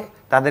পক্ষে বলে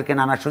তাদেরকে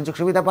নানা সুযোগ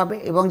সুবিধা পাবে,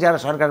 এবং যারা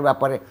সরকারের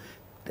ব্যাপারে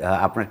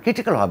আপনার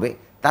ক্রিটিক্যাল হবে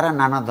তারা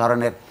নানা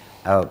ধরনের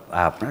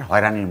আপনার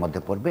হয়রানির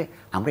মধ্যে পড়বে।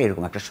 আমরা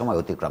এরকম একটা সময়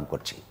অতিক্রম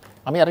করছি।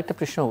 আমি আরেকটা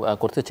প্রশ্ন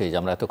করতে চাই যে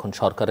আমরা এতক্ষণ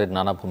সরকারের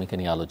নানা ভূমিকা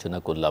নিয়ে আলোচনা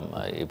করলাম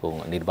এবং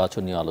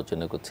নির্বাচন নিয়ে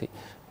আলোচনা করছি,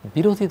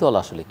 বিরোধী দল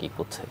আসলে কি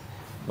করছে?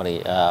 মানে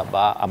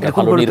বা আমরা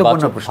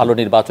ভালো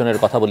নির্বাচনের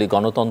কথা বলি,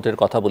 গণতন্ত্রের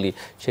কথা বলি,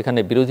 সেখানে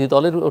বিরোধী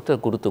দলের একটা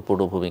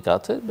গুরুত্বপূর্ণ ভূমিকা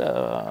আছে।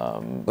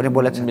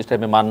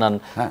 মিস্টার মান্নান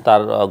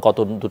তার গত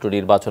দুটো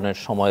নির্বাচনের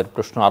সময়ের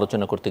প্রশ্ন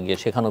আলোচনা করতে গিয়ে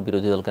সেখানেও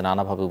বিরোধী দলকে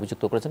নানাভাবে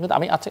অভিযুক্ত করেছেন। কিন্তু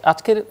আমি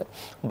আজকের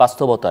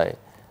বাস্তবতায়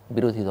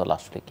বিরোধী দল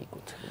আসলে কি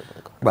করছে?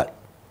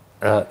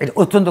 এটা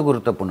অত্যন্ত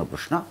গুরুত্বপূর্ণ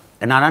প্রশ্ন।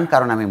 নানান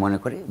কারণ আমি মনে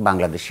করি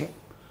বাংলাদেশে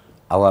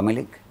আওয়ামী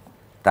লীগ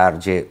তার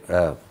যে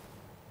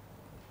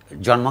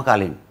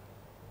জন্মকালীন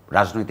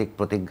রাজনৈতিক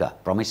প্রতিজ্ঞা,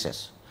 প্রমিসেস,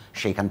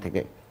 সেইখান থেকে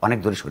অনেক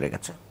দূরে সরে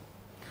গেছে।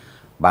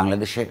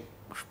 বাংলাদেশের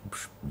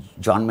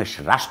জন্মের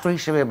রাষ্ট্র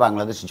হিসেবে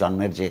বাংলাদেশ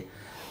জন্মের যে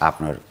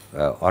আপনার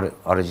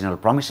অরিজিনাল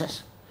প্রমিসেস,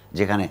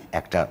 যেখানে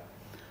একটা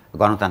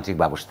গণতান্ত্রিক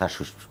ব্যবস্থা,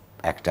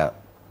 একটা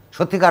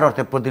সত্যিকার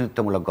অর্থে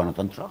প্রতিনিধিত্বমূলক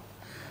গণতন্ত্র,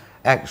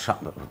 এক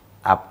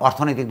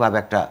অর্থনৈতিকভাবে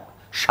একটা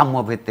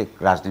সাম্যভিত্তিক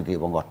রাজনীতি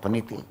এবং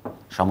অর্থনীতি,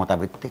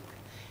 সমতাভিত্তিক,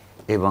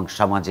 এবং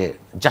সমাজে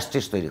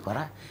জাস্টিস তৈরি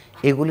করা,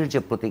 এগুলির যে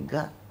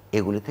প্রতিজ্ঞা,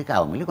 এগুলি থেকে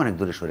আওয়ামী লীগ অনেক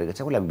দূরে সরে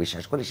গেছে বলে আমি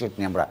বিশ্বাস করি। সেটা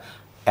নিয়ে আমরা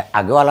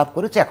আগেও আলাপ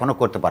করেছি, এখনও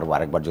করতে পারবো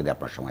আরেকবার যদি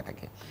আপনার সময়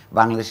থাকে।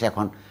 বাংলাদেশে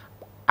এখন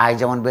আয়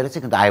যেমন বেড়েছে,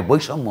 কিন্তু আয়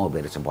বৈষম্যও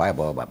বেড়েছে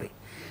ভয়াবহভাবে।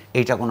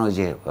 এইটা কোনো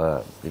যে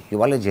কী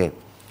বলে যে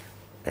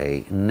এই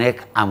নেক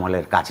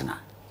আমলের কাজ না।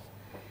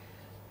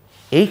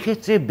 এই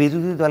ক্ষেত্রে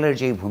বিরোধী দলের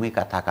যেই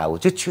ভূমিকা থাকা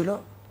উচিত ছিল,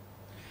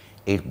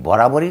 এই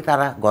বরাবরই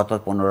তারা গত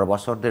 15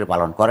 বছর ধরে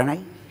পালন করে নাই,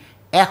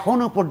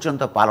 এখনও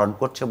পর্যন্ত পালন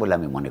করছে বলে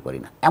আমি মনে করি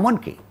না।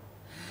 এমনকি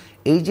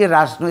এই যে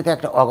রাজনৈতিক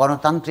একটা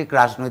অগণতান্ত্রিক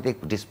রাজনৈতিক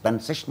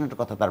ডিসপেন্সেশনের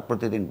কথা তার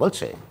প্রতিদিন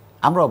বলছে,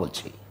 আমরাও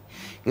বলছি,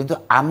 কিন্তু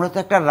আমরা তো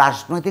একটা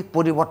রাজনৈতিক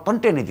পরিবর্তন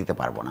টেনে দিতে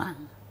পারবো না।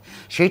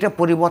 সেইটা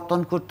পরিবর্তন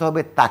করতে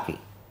হবে তাকে।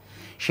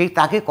 সেই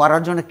তাকে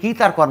করার জন্য কি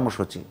তার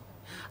কর্মসূচি,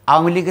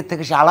 আওয়ামী লীগের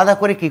থেকে সে আলাদা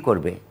করে কি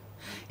করবে,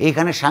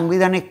 এইখানে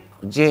সাংবিধানিক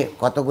যে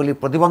কতগুলি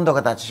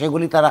প্রতিবন্ধকতা আছে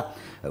সেগুলি তারা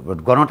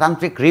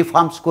গণতান্ত্রিক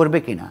রিফর্মস করবে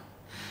কিনা,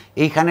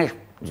 এইখানে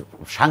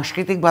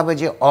সাংস্কৃতিকভাবে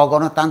যে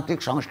অগণতান্ত্রিক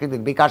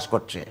সংস্কৃতির বিকাশ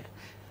করছে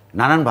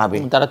নানানভাবে।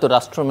 তারা তো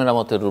রাষ্ট্র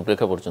মেরামতের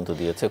রূপরেখা পর্যন্ত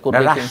দিয়েছে।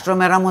 রাষ্ট্র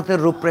মেরামতের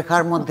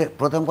রূপরেখার মধ্যে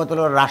প্রথম কথা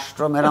হলো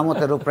রাষ্ট্র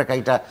মেরামতের রূপরেখা,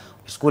 এটা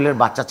স্কুলের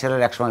বাচ্চা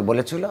ছেলেরা একসময়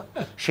বলেছিল,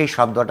 সেই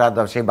শব্দটা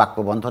সেই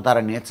বাক্যবন্ধ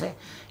তারা নিয়েছে।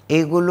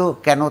 এইগুলো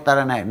কেন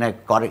তারা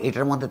করে,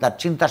 এটার মধ্যে তার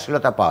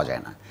চিন্তাশীলতা পাওয়া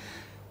যায় না।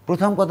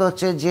 প্রথম কথা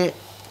হচ্ছে যে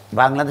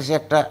বাংলাদেশে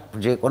একটা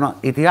যে কোনো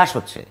ইতিহাস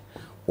হচ্ছে,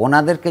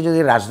 ওনাদেরকে যদি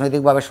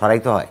রাজনৈতিকভাবে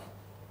সরাইতে হয়,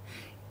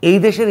 এই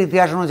দেশের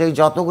ইতিহাস অনুযায়ী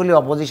যতগুলি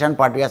অপোজিশন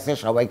পার্টি আছে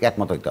সবাইকে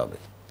একমত হইতে হবে,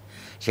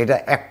 সেটা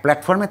এক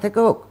প্ল্যাটফর্মে থেকে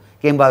হোক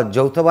কিংবা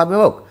যৌথভাবে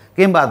হোক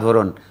কিংবা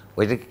ধরুন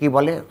ওইটাকে কী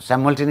বলে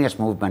সাইমালটেনিয়াস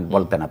মুভমেন্ট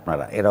বলতেন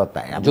আপনারা, এরাও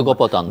তাই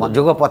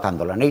যুগপথ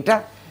আন্দোলন, এইটা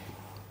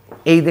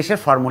এই দেশের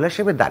ফর্মুলা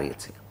হিসেবে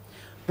দাঁড়িয়েছে।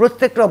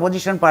 প্রত্যেকটা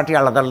অপোজিশন পার্টি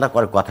আলাদা আলাদা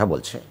করে কথা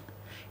বলছে,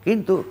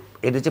 কিন্তু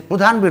এটা যে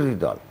প্রধান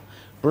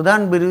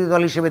বিরোধী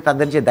দল হিসেবে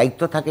তাদের যে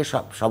দায়িত্ব থাকে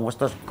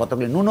সমস্ত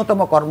কতগুলি ন্যূনতম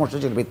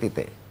কর্মসূচির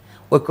ভিত্তিতে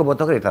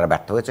ঐক্যবদ্ধ করে তারা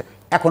ব্যর্থ হয়েছে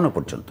এখনও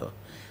পর্যন্ত।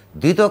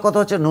 দ্বিতীয় কথা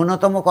হচ্ছে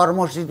ন্যূনতম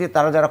কর্মসূচিতে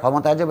তারা যারা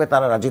ক্ষমতায় যাবে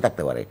তারা রাজি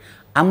থাকতে পারে,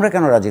 আমরা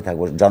কেন রাজি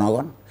থাকবো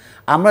জনগণ?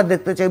 আমরা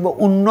দেখতে চাইব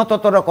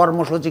উন্নততর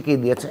কর্মসূচি কী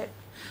দিয়েছে,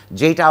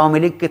 যেইটা আওয়ামী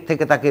লীগের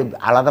থেকে তাকে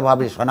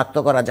আলাদাভাবে শনাক্ত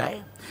করা যায়।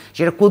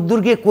 সেটা কদ্দূর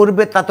গিয়ে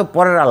করবে তা তো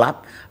পরের আলাপ,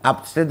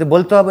 সেটা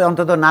বলতে হবে,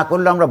 অন্তত না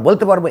করলে আমরা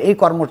বলতে পারবো এই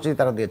কর্মসূচি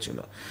তারা দিয়েছিল।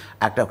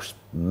 একটা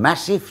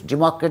ম্যাসিভ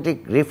ডেমোক্রেটিক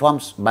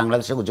রিফর্মস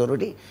বাংলাদেশে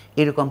জরুরি,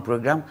 এরকম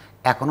প্রোগ্রাম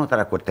এখনও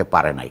তারা করতে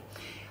পারে নাই।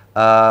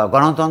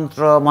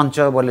 গণতন্ত্র মঞ্চ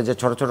বলে যে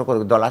ছোট ছোট করে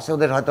দল আছে,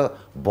 ওদের হয়তো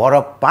বড়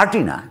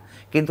পার্টি না,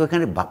 কিন্তু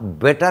এখানে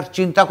বেটার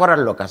চিন্তা করার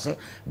লোক আছে।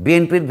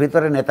 বিএনপির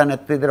ভিতরে নেতা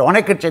নেত্রীদের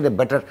অনেকের চাইতে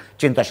বেটার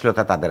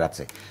চিন্তাশীলতা তাদের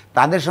আছে।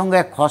 তাদের সঙ্গে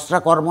এক খসড়া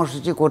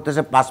কর্মসূচি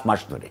করতেছে 5 মাস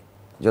ধরে,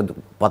 যদি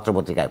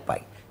পত্রপত্রিকায়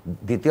পাই।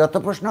 দ্বিতীয়ত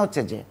প্রশ্ন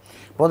হচ্ছে যে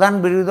প্রধান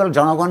বিরোধী দল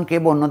জনগণকে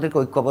বা অন্যদেরকে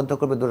ঐক্যবদ্ধ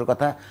করবে দূরের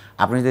কথা।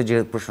 আপনি যদি যে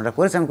প্রশ্নটা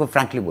করেছেন আমি খুব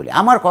ফ্র্যাঙ্কলি বলি,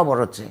 আমার খবর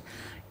হচ্ছে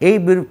এই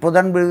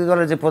প্রধান বিরোধী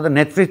দলের যে প্রধান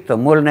নেতৃত্ব,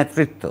 মূল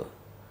নেতৃত্ব,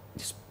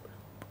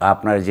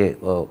 আপনার যে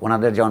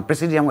ওনাদের যেমন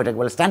প্রেসিডিয়াম, ওইটাকে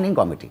বলে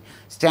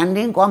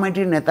স্ট্যান্ডিং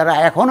কমিটির নেতারা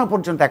এখনও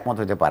পর্যন্ত একমত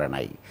হতে পারে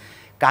নাই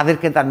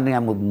কাদেরকে তার নিয়ে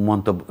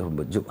মন্তব্য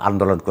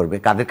আন্দোলন করবে,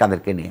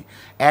 কাদেরকে নিয়ে।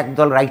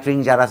 একদল রাইট উইং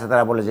যারা আছে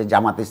তারা বলে যে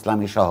জামাত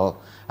ইসলামী সহ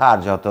আর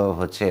যত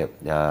হচ্ছে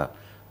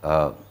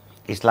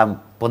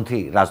ইসলামপন্থী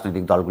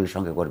রাজনৈতিক দলগুলির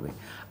সঙ্গে করবে।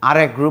 আর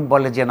এক গ্রুপ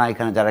বলে যে না,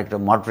 এখানে যারা একটু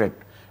মডারেট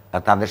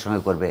তাদের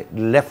সঙ্গে করবে,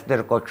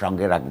 লেফটদের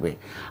সঙ্গে রাখবে।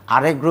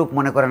 আরেক গ্রুপ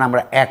মনে করেন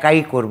আমরা একাই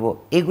করব,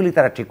 এগুলি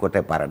তারা ঠিক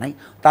করতে পারে নাই।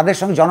 তাদের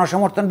সঙ্গে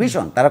জনসমর্থন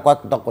ভীষণ, তারা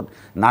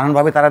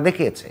নানানভাবে তারা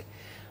দেখিয়েছে।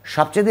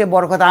 সবচেয়ে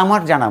বড় কথা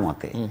আমার জানা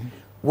মতে,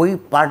 ওই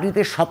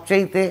পার্টিতে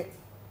সবচাইতে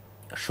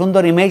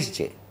সুন্দর ইমেজ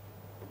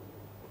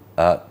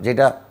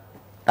যেটা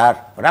তার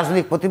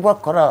রাজনৈতিক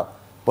প্রতিপক্ষরা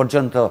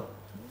পর্যন্ত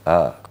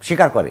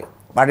স্বীকার করে,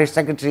 পার্টির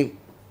সেক্রেটারি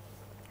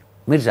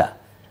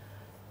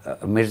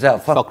মির্জা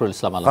ফখরুল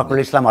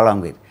ইসলাম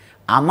আলমগীর।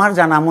 আমার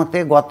জানা মতে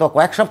গত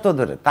কয়েক সপ্তাহ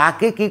ধরে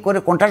তাকে কি করে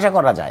কোণঠাসা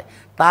করা যায়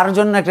তার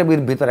জন্য একটা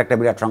ভিতরে একটা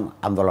বিরাট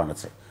আন্দোলন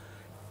আছে।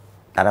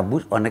 তারা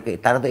অনেকে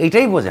তারা তো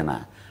এইটাই বোঝে না,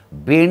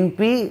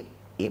 বিএনপি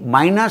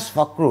মাইনাস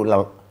ফখরুল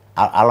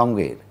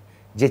আলমগীর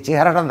যে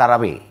চেহারাটা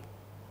দাঁড়াবে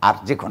আর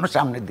যে কোনো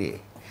সামনে দিয়ে,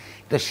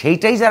 তো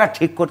সেইটাই যারা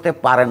ঠিক করতে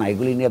পারে না,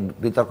 এগুলি নিয়ে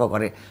বিতর্ক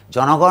করে।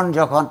 জনগণ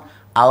যখন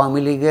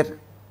আওয়ামী লীগের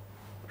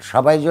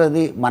সবাই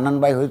যদি মান্নান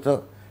ভাই হইতো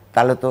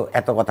তাহলে তো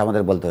এত কথা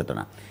আমাদের বলতে হতো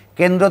না।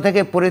 কেন্দ্র থেকে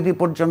পরিধি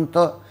পর্যন্ত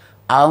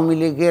আওয়ামী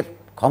লীগের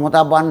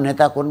ক্ষমতাবান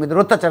নেতা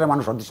কর্মীদের অত্যাচারে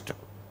মানুষ অতিষ্ঠ,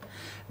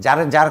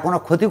 যার কোনো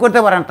ক্ষতি করতে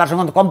পারে না তার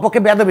সঙ্গে কমপক্ষে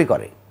বেয়াদবি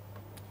করে।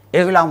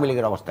 এগুলো আওয়ামী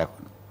লীগের অবস্থা।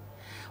 এখন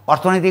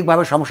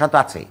অর্থনৈতিকভাবে সমস্যা তো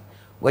আছেই।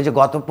 ওই যে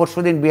গত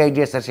পরশুদিন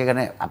বিআইডিএসের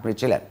সেখানে আপনি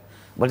ছিলেন,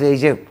 বলছে এই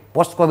যে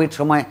পোস্ট কোভিড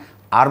সময়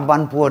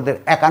আরবান পুয়ারদের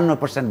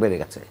 51% বেড়ে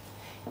গেছে।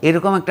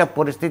 এরকম একটা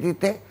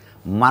পরিস্থিতিতে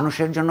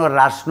মানুষের জন্য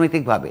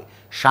রাজনৈতিকভাবে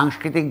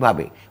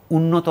সাংস্কৃতিকভাবে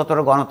উন্নততর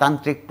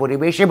গণতান্ত্রিক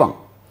পরিবেশ এবং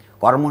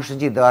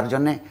কর্মসূচি দেওয়ার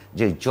জন্য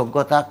যে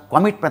যোগ্যতা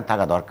কমিটমেন্ট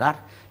থাকা দরকার,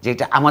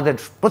 যেটা আমাদের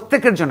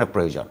প্রত্যেকের জন্য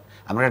প্রয়োজন।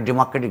 আমরা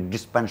ডেমোক্রেটিক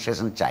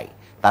ডিসপেন্সেশন চাই,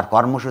 তার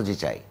কর্মসূচি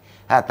চাই,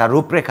 হ্যাঁ, তার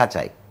রূপরেখা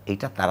চাই।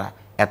 এইটা তারা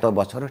এত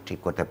বছরও ঠিক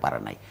করতে পারে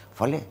নাই,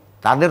 ফলে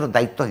তাদেরও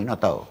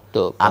দায়িত্বহীনতাও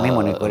তো আমি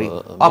মনে করি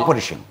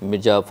অপরিসীম।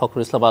 মির্জা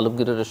ফখরুল ইসলাম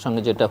আলমগীরের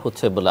সঙ্গে যেটা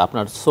হচ্ছে বলে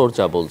আপনার সোর্স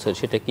যা বলছে,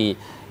 সেটা কি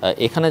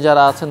এখানে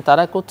যারা আছেন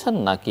তারা করছেন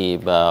নাকি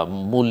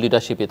মূল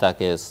লিডারশিপই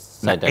তাকে?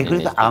 এগুলি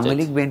তো আওয়ামী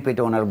লীগ বিএনপি,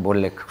 এটা ওনার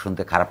বললে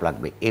শুনতে খারাপ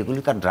লাগবে, এগুলি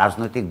তার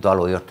রাজনৈতিক দল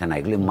ওই অর্থে না,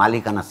 এগুলি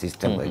মালিকানা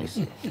সিস্টেম হয়ে গেছে।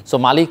 সো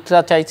মালিকরা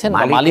চাইছেন,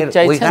 মালিক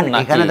চাইছেন,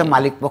 এখানে তো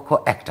মালিক পক্ষ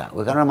একটা,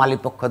 ওইখানে মালিক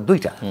পক্ষ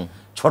দুইটা,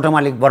 ছোট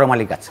মালিক বড়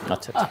মালিক আছে।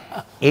 আচ্ছা,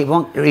 এবং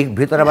এই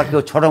ভিতরে আবার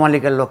কেউ ছোট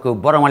মালিকের লোক কেউ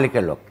বড়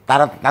মালিকের লোক,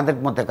 তাদের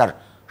মধ্যেকার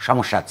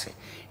সমস্যা আছে।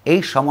 এই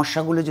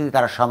সমস্যাগুলো যদি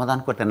তারা সমাধান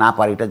করতে না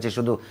পারে, এটা যে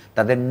শুধু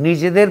তাদের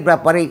নিজেদের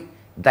ব্যাপারেই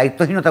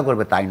দায়িত্বহীনতা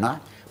করবে তাই নয়,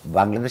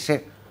 বাংলাদেশে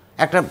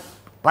একটা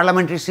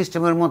পার্লামেন্টারি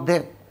সিস্টেমের মধ্যে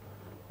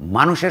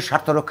মানুষের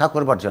স্বার্থ রক্ষা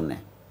করবার জন্যে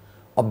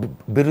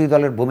বিরোধী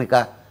দলের ভূমিকা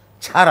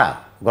ছাড়া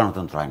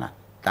গণতন্ত্র হয় না।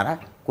 তারা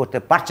করতে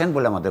পারছেন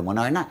বলে আমাদের মনে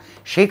হয় না।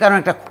 সেই কারণে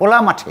একটা খোলা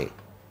মাঠে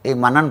এই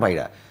মান্নান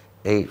ভাইরা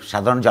এই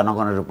সাধারণ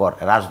জনগণের উপর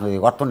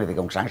রাজনৈতিক, অর্থনৈতিক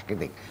এবং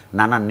সাংস্কৃতিক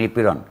নানান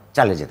নিপীড়ন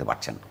চালিয়ে যেতে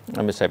পারছেন।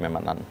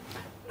 মান্নান,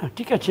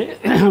 ঠিক আছে,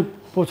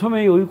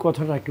 প্রথমেই ওই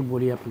কথাটা একটু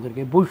বলি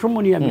আপনাদেরকে। বৈষম্য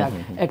নিয়ে আমি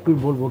একটু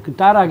বলবো, কিন্তু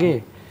তার আগে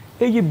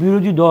এই যে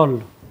বিরোধী দল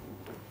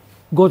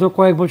গত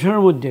কয়েক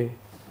বছরের মধ্যে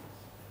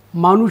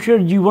মানুষের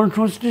জীবন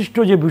সংশ্লিষ্ট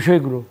যে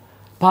বিষয়গুলো,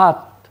 ভাত,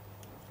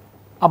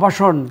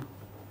 আবাসন,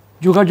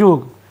 যোগাযোগ,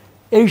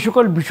 এই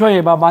সকল বিষয়ে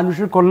বা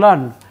মানুষের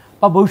কল্যাণ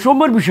বা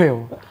বৈষম্যের বিষয়েও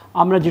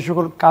আমরা যে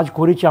সকল কাজ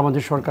করেছি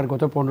আমাদের সরকার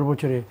গত 15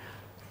 বছরে,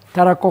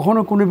 তারা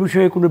কখনো কোনো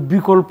বিষয়ে কোনো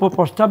বিকল্প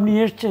প্রস্তাব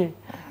নিয়ে এসছে?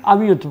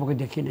 আমি অন্তপক্ষে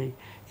দেখি নাই।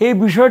 এই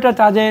বিষয়টা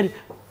তাদের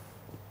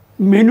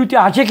মেনুতে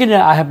আছে কিনা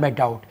আই হ্যাভ মাই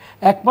ডাউট।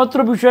 একমাত্র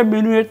বিষয়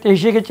মেনুতে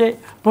এসে গেছে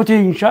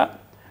প্রতিহিংসা,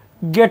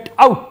 গেট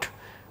আউট।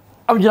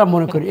 আমি যেটা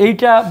মনে করি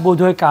এইটা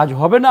বোধহয় কাজ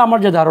হবে না, আমার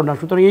যে ধারণা।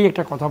 সুতরাং এই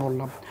একটা কথা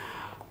বললাম।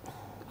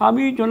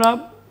 আমি জনাব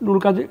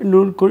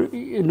নুরুল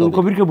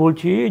কবিরকে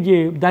বলছি যে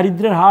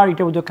দারিদ্র্যের হার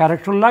এটা বোধহয়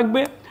কারেকশন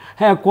লাগবে।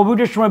 হ্যাঁ,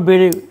 কোভিডের সময়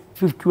বেড়ে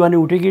 51-এ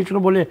উঠে গিয়েছিল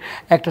বলে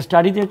একটা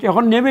স্টাডিতে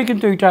এখন নেমে,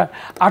 কিন্তু এটা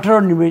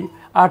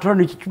 18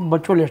 নিচে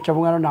চলে আসছে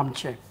এবং আরও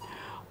নামছে।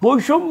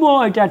 বৈষম্য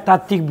এটা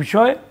তাত্ত্বিক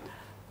বিষয়।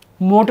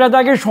 মোটা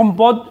দাগের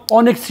সম্পদ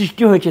অনেক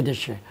সৃষ্টি হয়েছে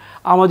দেশে।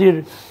 আমাদের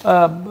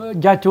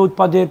জাতীয়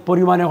উৎপাদের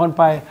পরিমাণ এখন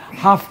প্রায়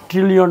 $500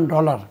 ট্রিলিয়ন,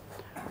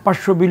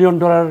 $500 বিলিয়ন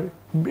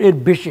এর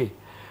বেশি।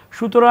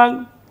 সুতরাং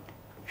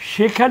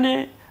সেখানে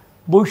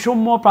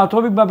বৈষম্য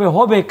প্রাথমিকভাবে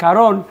হবে,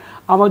 কারণ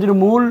আমাদের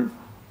মূল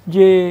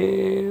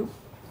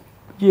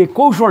যে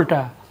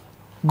কৌশলটা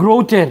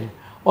গ্রোথের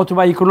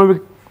অথবা ইকোনমিক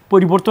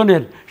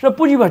পরিবর্তনের, সেটা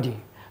পুঁজিবাদী।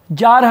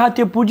 যার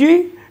হাতে পুঁজি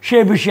সে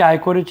বেশি আয়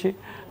করেছে,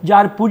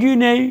 যার পুঁজি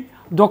নেই,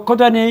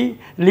 দক্ষতা নেই,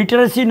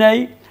 লিটারেসি নেই,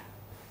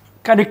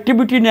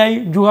 কানেক্টিভিটি নেই,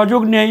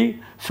 যোগাযোগ নেই,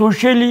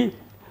 সোশ্যালি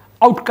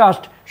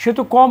আউটকাস্ট, সে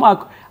তো কম।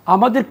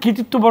 আমাদের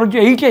কৃতিত্ব বরঞ্চ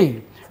এইটাই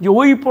যে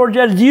ওই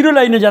পর্যায়ের জিরো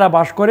লাইনে যারা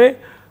বাস করে,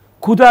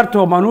 ক্ষুধার্ত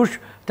মানুষ,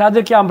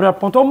 তাদেরকে আমরা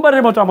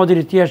প্রথমবারের মতো আমাদের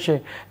ইতিহাসে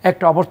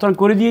একটা অবস্থান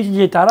করে দিয়েছি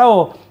যে তারাও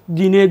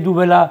দিনে 2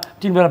 বেলা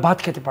 3 বেলা ভাত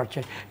খেতে পারছে।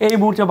 এই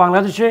মুহূর্তে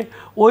বাংলাদেশে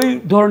ওই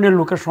ধরনের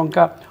লোকের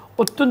সংখ্যা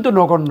অত্যন্ত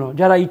নগণ্য।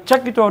 যারা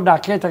ইচ্ছাকৃত না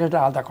খেয়ে থাকে এটা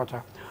আলাদা কথা।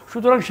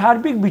 সুতরাং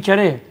সার্বিক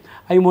বিচারে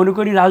আমি মনে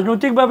করি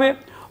রাজনৈতিকভাবে,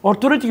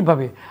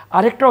 অর্থনৈতিকভাবে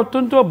আরেকটা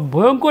অত্যন্ত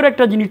ভয়ঙ্কর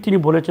একটা জিনিস তিনি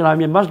বলেছেন।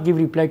 আমি must give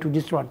reply to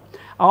this one.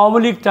 Awami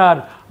League তার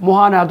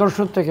মহান আদর্শ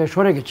থেকে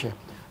সরে গেছে,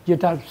 যে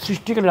তার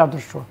সৃষ্টিকালের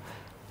আদর্শ।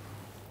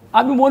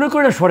 আমি মনে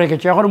করি সরে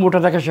গেছে, এখন মোটা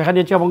দাগে শেখা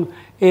দিয়েছে এবং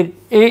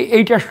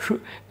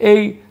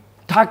এই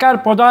থাকার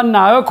প্রধান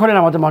নায়ক হলেন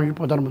আমাদের মাননীয়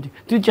প্রধানমন্ত্রী।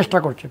 তিনি চেষ্টা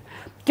করছেন।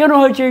 কেন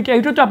হয়েছে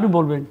এইটা তো আপনি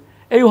বলবেন।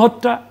 এই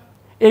হত্যা,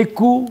 এই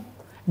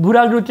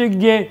ভূরাজনৈতিক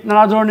যে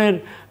নানা ধরনের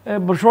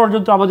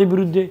ষড়যন্ত্র আমাদের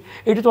বিরুদ্ধে,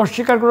 এটা তো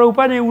অস্বীকার করার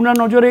উপায় নেই। উনার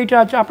নজরে এইটা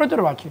আছে,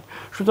 আপনাদেরও আছে।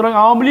 সুতরাং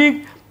আওয়ামী লীগ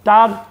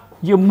তার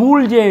যে মূল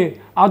যে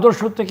আদর্শ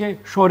থেকে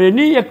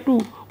সরেনি, একটু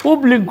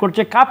উবলিং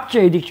করছে, কাঁপছে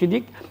এদিক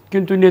সেদিক,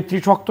 কিন্তু নেত্রী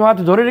শক্ত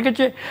হাতে ধরে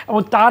রেখেছে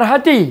এবং তার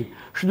হাতেই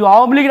শুধু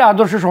আওয়ামী লীগের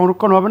আদর্শ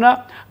সংরক্ষণ হবে না,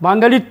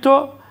 বাঙালিত্ব,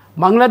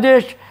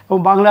 বাংলাদেশ এবং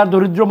বাংলার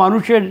দরিদ্র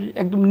মানুষের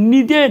একদম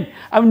নিজের,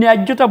 আমি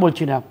ন্যায্যতা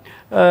বলছি না,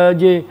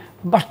 যে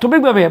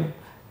বাস্তবিকভাবে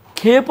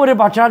খেয়ে পরে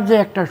বাঁচার যে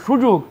একটা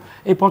সুযোগ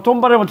এই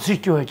প্রথমবারের মতো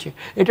সৃষ্টি হয়েছে,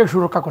 এটা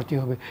সুরক্ষা করতে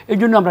হবে। এই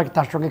জন্য আমরা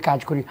তার সঙ্গে কাজ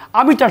করি,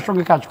 আমি তার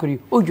সঙ্গে কাজ করি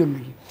ওই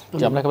জন্যই।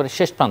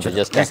 শেষ প্রান্তে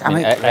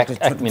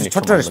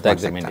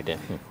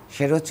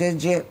সেটা হচ্ছে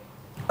যে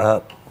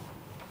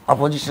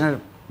অপোজিশনের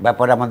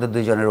ব্যাপারে আমাদের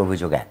দুইজনের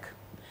অভিযোগ এক।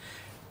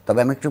 তবে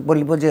আমি একটু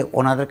বলবো যে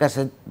ওনাদের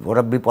কাছে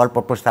ওরা বিকল্প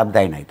প্রস্তাব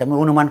দেয় নাই, তো আমি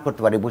অনুমান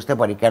করতে পারি, বুঝতে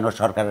পারি কেন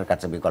সরকারের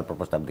কাছে বিকল্প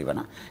প্রস্তাব দিবে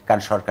না।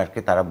 কারণ সরকারকে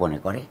তারা মনে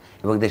করে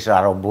এবং দেশের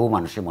আরও বহু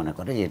মানুষই মনে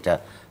করে যে এটা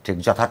ঠিক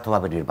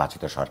যথার্থভাবে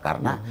নির্বাচিত সরকার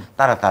না,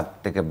 তারা তার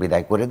থেকে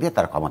বিদায় করে দিয়ে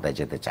তার ক্ষমতায়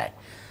যেতে চায়।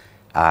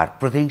 আর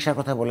প্রতিহিংসার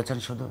কথা বলেছেন,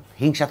 শুধু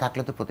হিংসা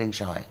থাকলে তো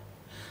প্রতিহিংসা হয়।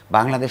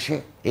 বাংলাদেশে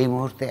এই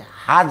মুহূর্তে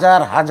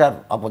হাজার হাজার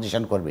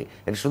অপোজিশন করবে,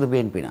 এটা শুধু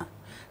বিএনপি না,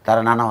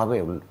 তারা নানাভাবে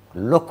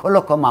লক্ষ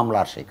লক্ষ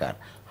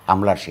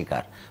হামলার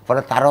শিকার,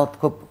 ফলে তারাও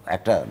খুব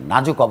একটা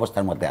নাজুক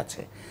অবস্থার মধ্যে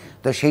আছে।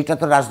 তো সেইটা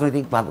তো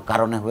রাজনৈতিকভাবে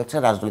কারণে হয়েছে,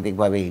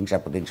 রাজনৈতিকভাবে হিংসা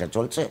প্রতিহিংসা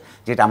চলছে,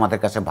 যেটা আমাদের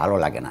কাছে ভালো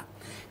লাগে না।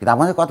 কিন্তু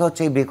আমাদের কথা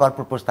হচ্ছে এই বিকল্প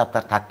প্রস্তাব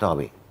তার থাকতে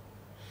হবে,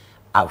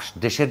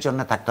 দেশের জন্য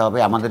থাকতে হবে,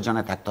 আমাদের জন্য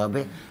থাকতে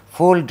হবে।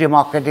 ফুল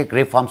ডেমোক্রেটিক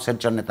রিফর্মসের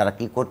জন্য তারা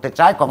কি করতে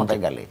চায়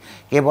ক্ষমতায় গেলে,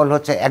 কেবল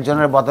হচ্ছে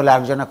একজনের বদলে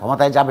আরেকজনের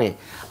ক্ষমতায় যাবে।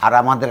 আর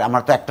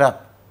আমরা তো একটা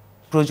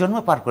প্রজন্ম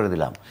পার করে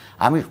দিলাম।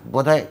 আমি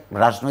বোধহয়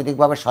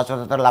রাজনৈতিকভাবে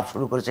সচেতনতা লাভ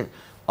শুরু করেছি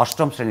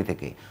 8ম শ্রেণী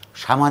থেকে।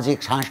 সামাজিক,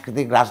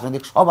 সাংস্কৃতিক,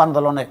 রাজনৈতিক সব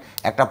আন্দোলনের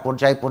একটা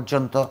পর্যায়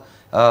পর্যন্ত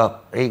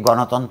এই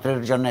গণতন্ত্রের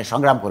জন্য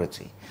সংগ্রাম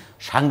করেছি।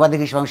 সাংবাদিক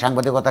হিসেবে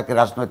সাংবাদিকতাকে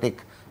রাজনৈতিক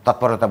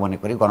তৎপরতা মনে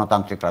করি,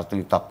 গণতান্ত্রিক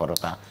রাজনৈতিক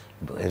তৎপরতা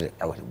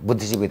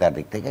বুদ্ধিজীবিতার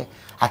দিক থেকে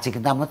আছে।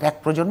 কিন্তু আমরা তো এক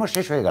প্রজন্ম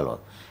শেষ হয়ে গেল।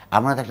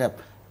 আমরা তো একটা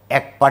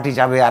এক পার্টি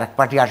যাবে আর এক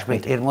পার্টি আসবে,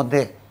 এর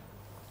মধ্যে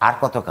আর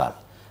কতকাল?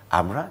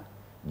 আমরা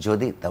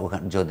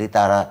যদি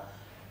তারা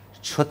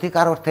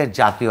সত্যিকার অর্থে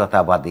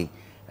জাতীয়তাবাদী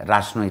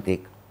রাজনৈতিক,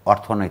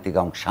 অর্থনৈতিক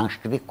এবং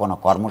সাংস্কৃতিক কোনো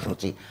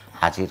কর্মসূচি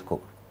হাজির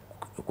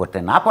করতে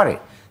না পারে,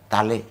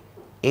 তাহলে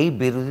এই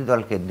বিরোধী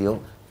দলকে দিয়েও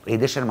এই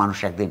দেশের মানুষ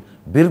একদিন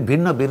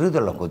ভিন্ন বিরোধী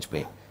দল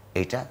খুঁজবে।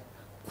 এইটা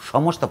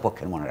সমস্ত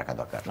পক্ষের মনে রাখা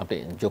দরকার। আপনি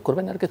যোগ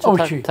করবেন আর কিছু?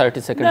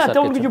 30 সেকেন্ড।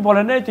 তেমন কিছু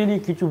বলেন নাই, তিনি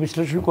কিছু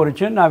বিশ্লেষণ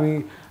করেছেন। আমি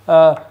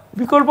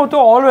বিকল্প তো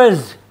অলওয়েজ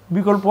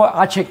বিকল্প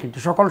আছে কিন্তু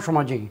সকল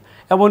সমাজেই,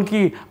 এমনকি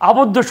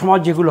আবদ্ধ সমাজ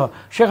যেগুলো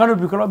সেখানেও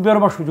বিকল্প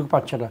বেরোবার সুযোগ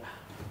পাচ্ছে না।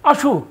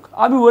 আসুক,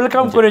 আমি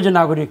ওয়েলকাম করে যে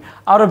নাগরিক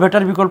আরও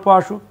বেটার বিকল্প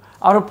আসুক,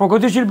 আরও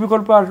প্রগতিশীল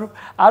বিকল্প আসুক,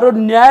 আরও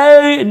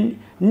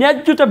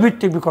ন্যায্যতা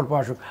ভিত্তিক বিকল্প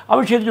আসুক,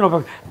 আমি সেই জন্য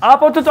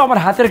আপাতত আমার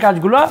হাতের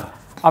কাজগুলো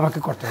আমাকে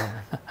করতে হবে,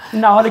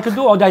 না হলে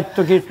কিন্তু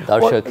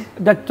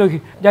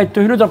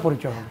দায়িত্বহীনতার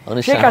পরিচয়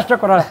হবে। সেই কাজটা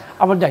করা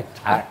আমার দায়িত্ব।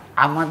 আর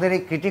আমাদের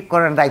এই ক্রিটিক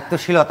করার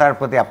দায়িত্বশীলতার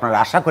প্রতি আপনারা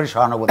আশা করি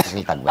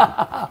সহানুভূতিশীল থাকবেন।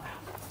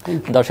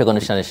 দর্শক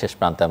অনুষ্ঠানের শেষ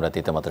প্রান্তে আমরা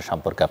তৃতীয় মাত্রা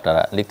সম্পর্কে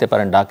আপনারা লিখতে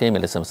পারেন ডাকে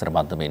ইমেল এসএমএসের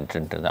মাধ্যমে,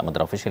 ইন্টারনেটে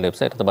আমাদের অফিসিয়াল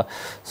ওয়েবসাইট অথবা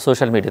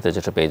সোশ্যাল মিডিয়াতে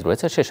যেসব পেজ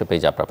রয়েছে সেসব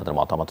পেজে আপনাদের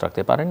মতামত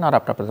রাখতে পারেন। আর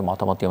আপনাদের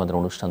মতামতই আমাদের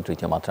অনুষ্ঠান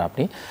তৃতীয় মাত্রা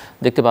আপনি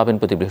দেখতে পাবেন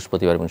প্রতি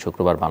বৃহস্পতিবার এবং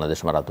শুক্রবার বাংলাদেশ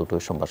রাত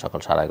 2টোয়, সোমবার সকাল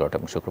 11:30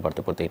 এবং শুক্রবার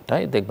দুপুর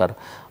 3টায়। দেখবার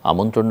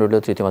আমন্ত্রণ রইল।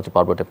 তৃতীয় মাত্রা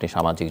পর্বটি আপনি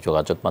সামাজিক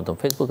যোগাযোগ মাধ্যম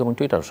ফেসবুক এবং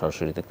টুইটার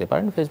সরাসরি দেখতে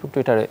পারেন। ফেসবুক,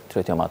 টুইটারে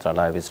তৃতীয় মাত্রা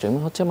লাইভ স্ট্রিমিং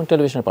হচ্ছে এবং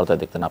টেলিভিশনের পর্দায়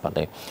দেখতে না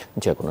পারলে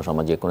যে কোনো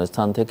সময় যে কোনো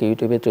স্থান থেকে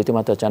ইউটিউবে তৃতীয়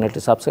মাত্রা চ্যানেলটি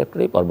সাবস্ক্রাইব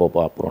করে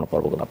পুরোনো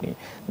পর্বগুলো আপনি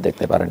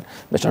দেখতে পারেন।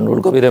 মিস্টার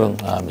নুরুল কবির এবং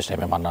মিস্টার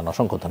মান্নান,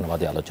 অসংখ্য ধন্যবাদ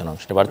এই আলোচনা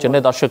অংশ নেবার জন্য।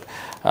 দর্শক,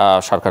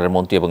 সরকারের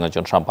মন্ত্রী এবং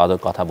একজন সম্পাদক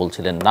কথা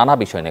বলছিলেন, নানা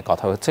বিষয় নিয়ে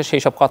কথা হচ্ছে,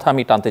 সেই সব কথা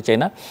আমি টানতে চাই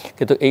না,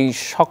 কিন্তু এই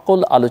সকল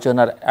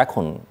আলোচনার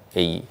এখন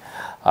এই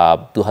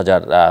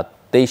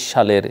 2023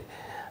 সালের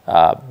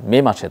মে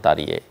মাসে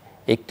দাঁড়িয়ে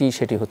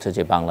সেটি হচ্ছে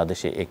যে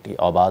বাংলাদেশে একটি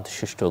অবাধ,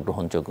 সুষ্ঠু,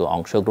 গ্রহণযোগ্য,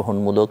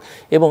 অংশগ্রহণমূলক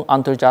এবং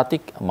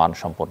আন্তর্জাতিক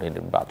মানসম্পন্ন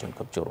নির্বাচন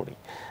খুব জরুরি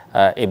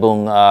এবং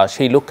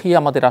সেই লক্ষ্যেই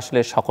আমাদের আসলে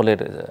সকলের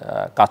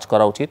কাজ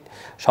করা উচিত।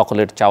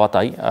 সকলের চাওয়া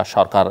তাই,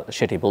 সরকার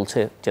সেটি বলছে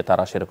যে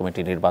তারা সেরকম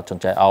একটি নির্বাচন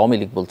চায়, আওয়ামী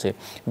লীগ বলছে,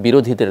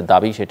 বিরোধীদের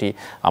দাবি সেটি,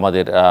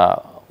 আমাদের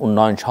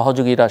উন্নয়ন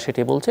সহযোগীরা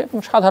সেটি বলছে এবং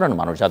সাধারণ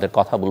মানুষ যাদের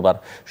কথা বলবার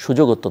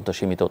সুযোগ অত্যন্ত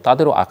সীমিত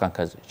তাদেরও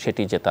আকাঙ্ক্ষা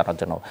সেটি যে তারা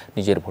যেন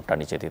নিজের ভোটটা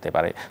নিজে দিতে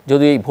পারে।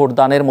 যদি এই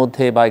ভোটদানের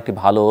মধ্যে বা একটি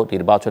ভালো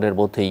নির্বাচনের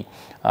মধ্যেই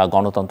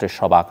গণতন্ত্রের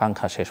সব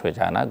আকাঙ্ক্ষা শেষ হয়ে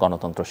যায় না,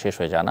 গণতন্ত্র শেষ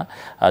হয়ে যায় না,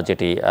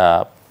 যেটি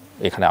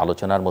এখানে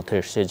আলোচনার মধ্যে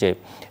এসছে যে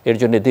এর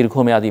জন্য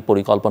দীর্ঘমেয়াদী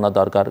পরিকল্পনা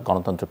দরকার।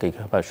 গণতন্ত্রকে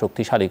কীভাবে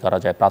শক্তিশালী করা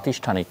যায়,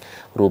 প্রাতিষ্ঠানিক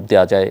রূপ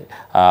দেওয়া যায়,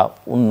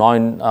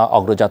 উন্নয়ন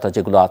অগ্রযাত্রা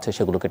যেগুলো আছে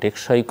সেগুলোকে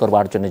টেকসই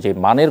করবার জন্য যে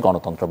মানের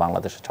গণতন্ত্র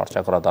বাংলাদেশে চর্চা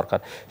করা দরকার,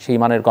 সেই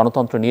মানের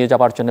গণতন্ত্র নিয়ে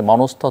যাবার জন্য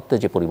মনস্তত্ত্বে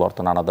যে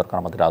পরিবর্তন আনা দরকার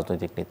আমাদের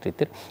রাজনৈতিক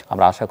নেতৃত্বের,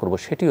 আমরা আশা করব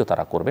সেটিও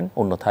তারা করবেন।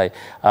 অন্যথায়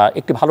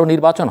একটি ভালো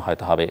নির্বাচন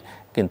হয়তো হবে,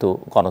 কিন্তু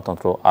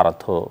গণতন্ত্র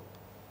আরাধ্য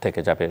থেকে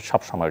যাবে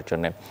সব সময়ের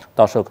জন্য।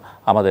 দর্শক,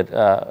 আমাদের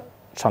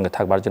সঙ্গে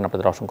থাকবার জন্য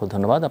আপনাদের অসংখ্য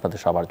ধন্যবাদ, আপনাদের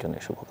সবার জন্য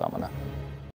শুভকামনা।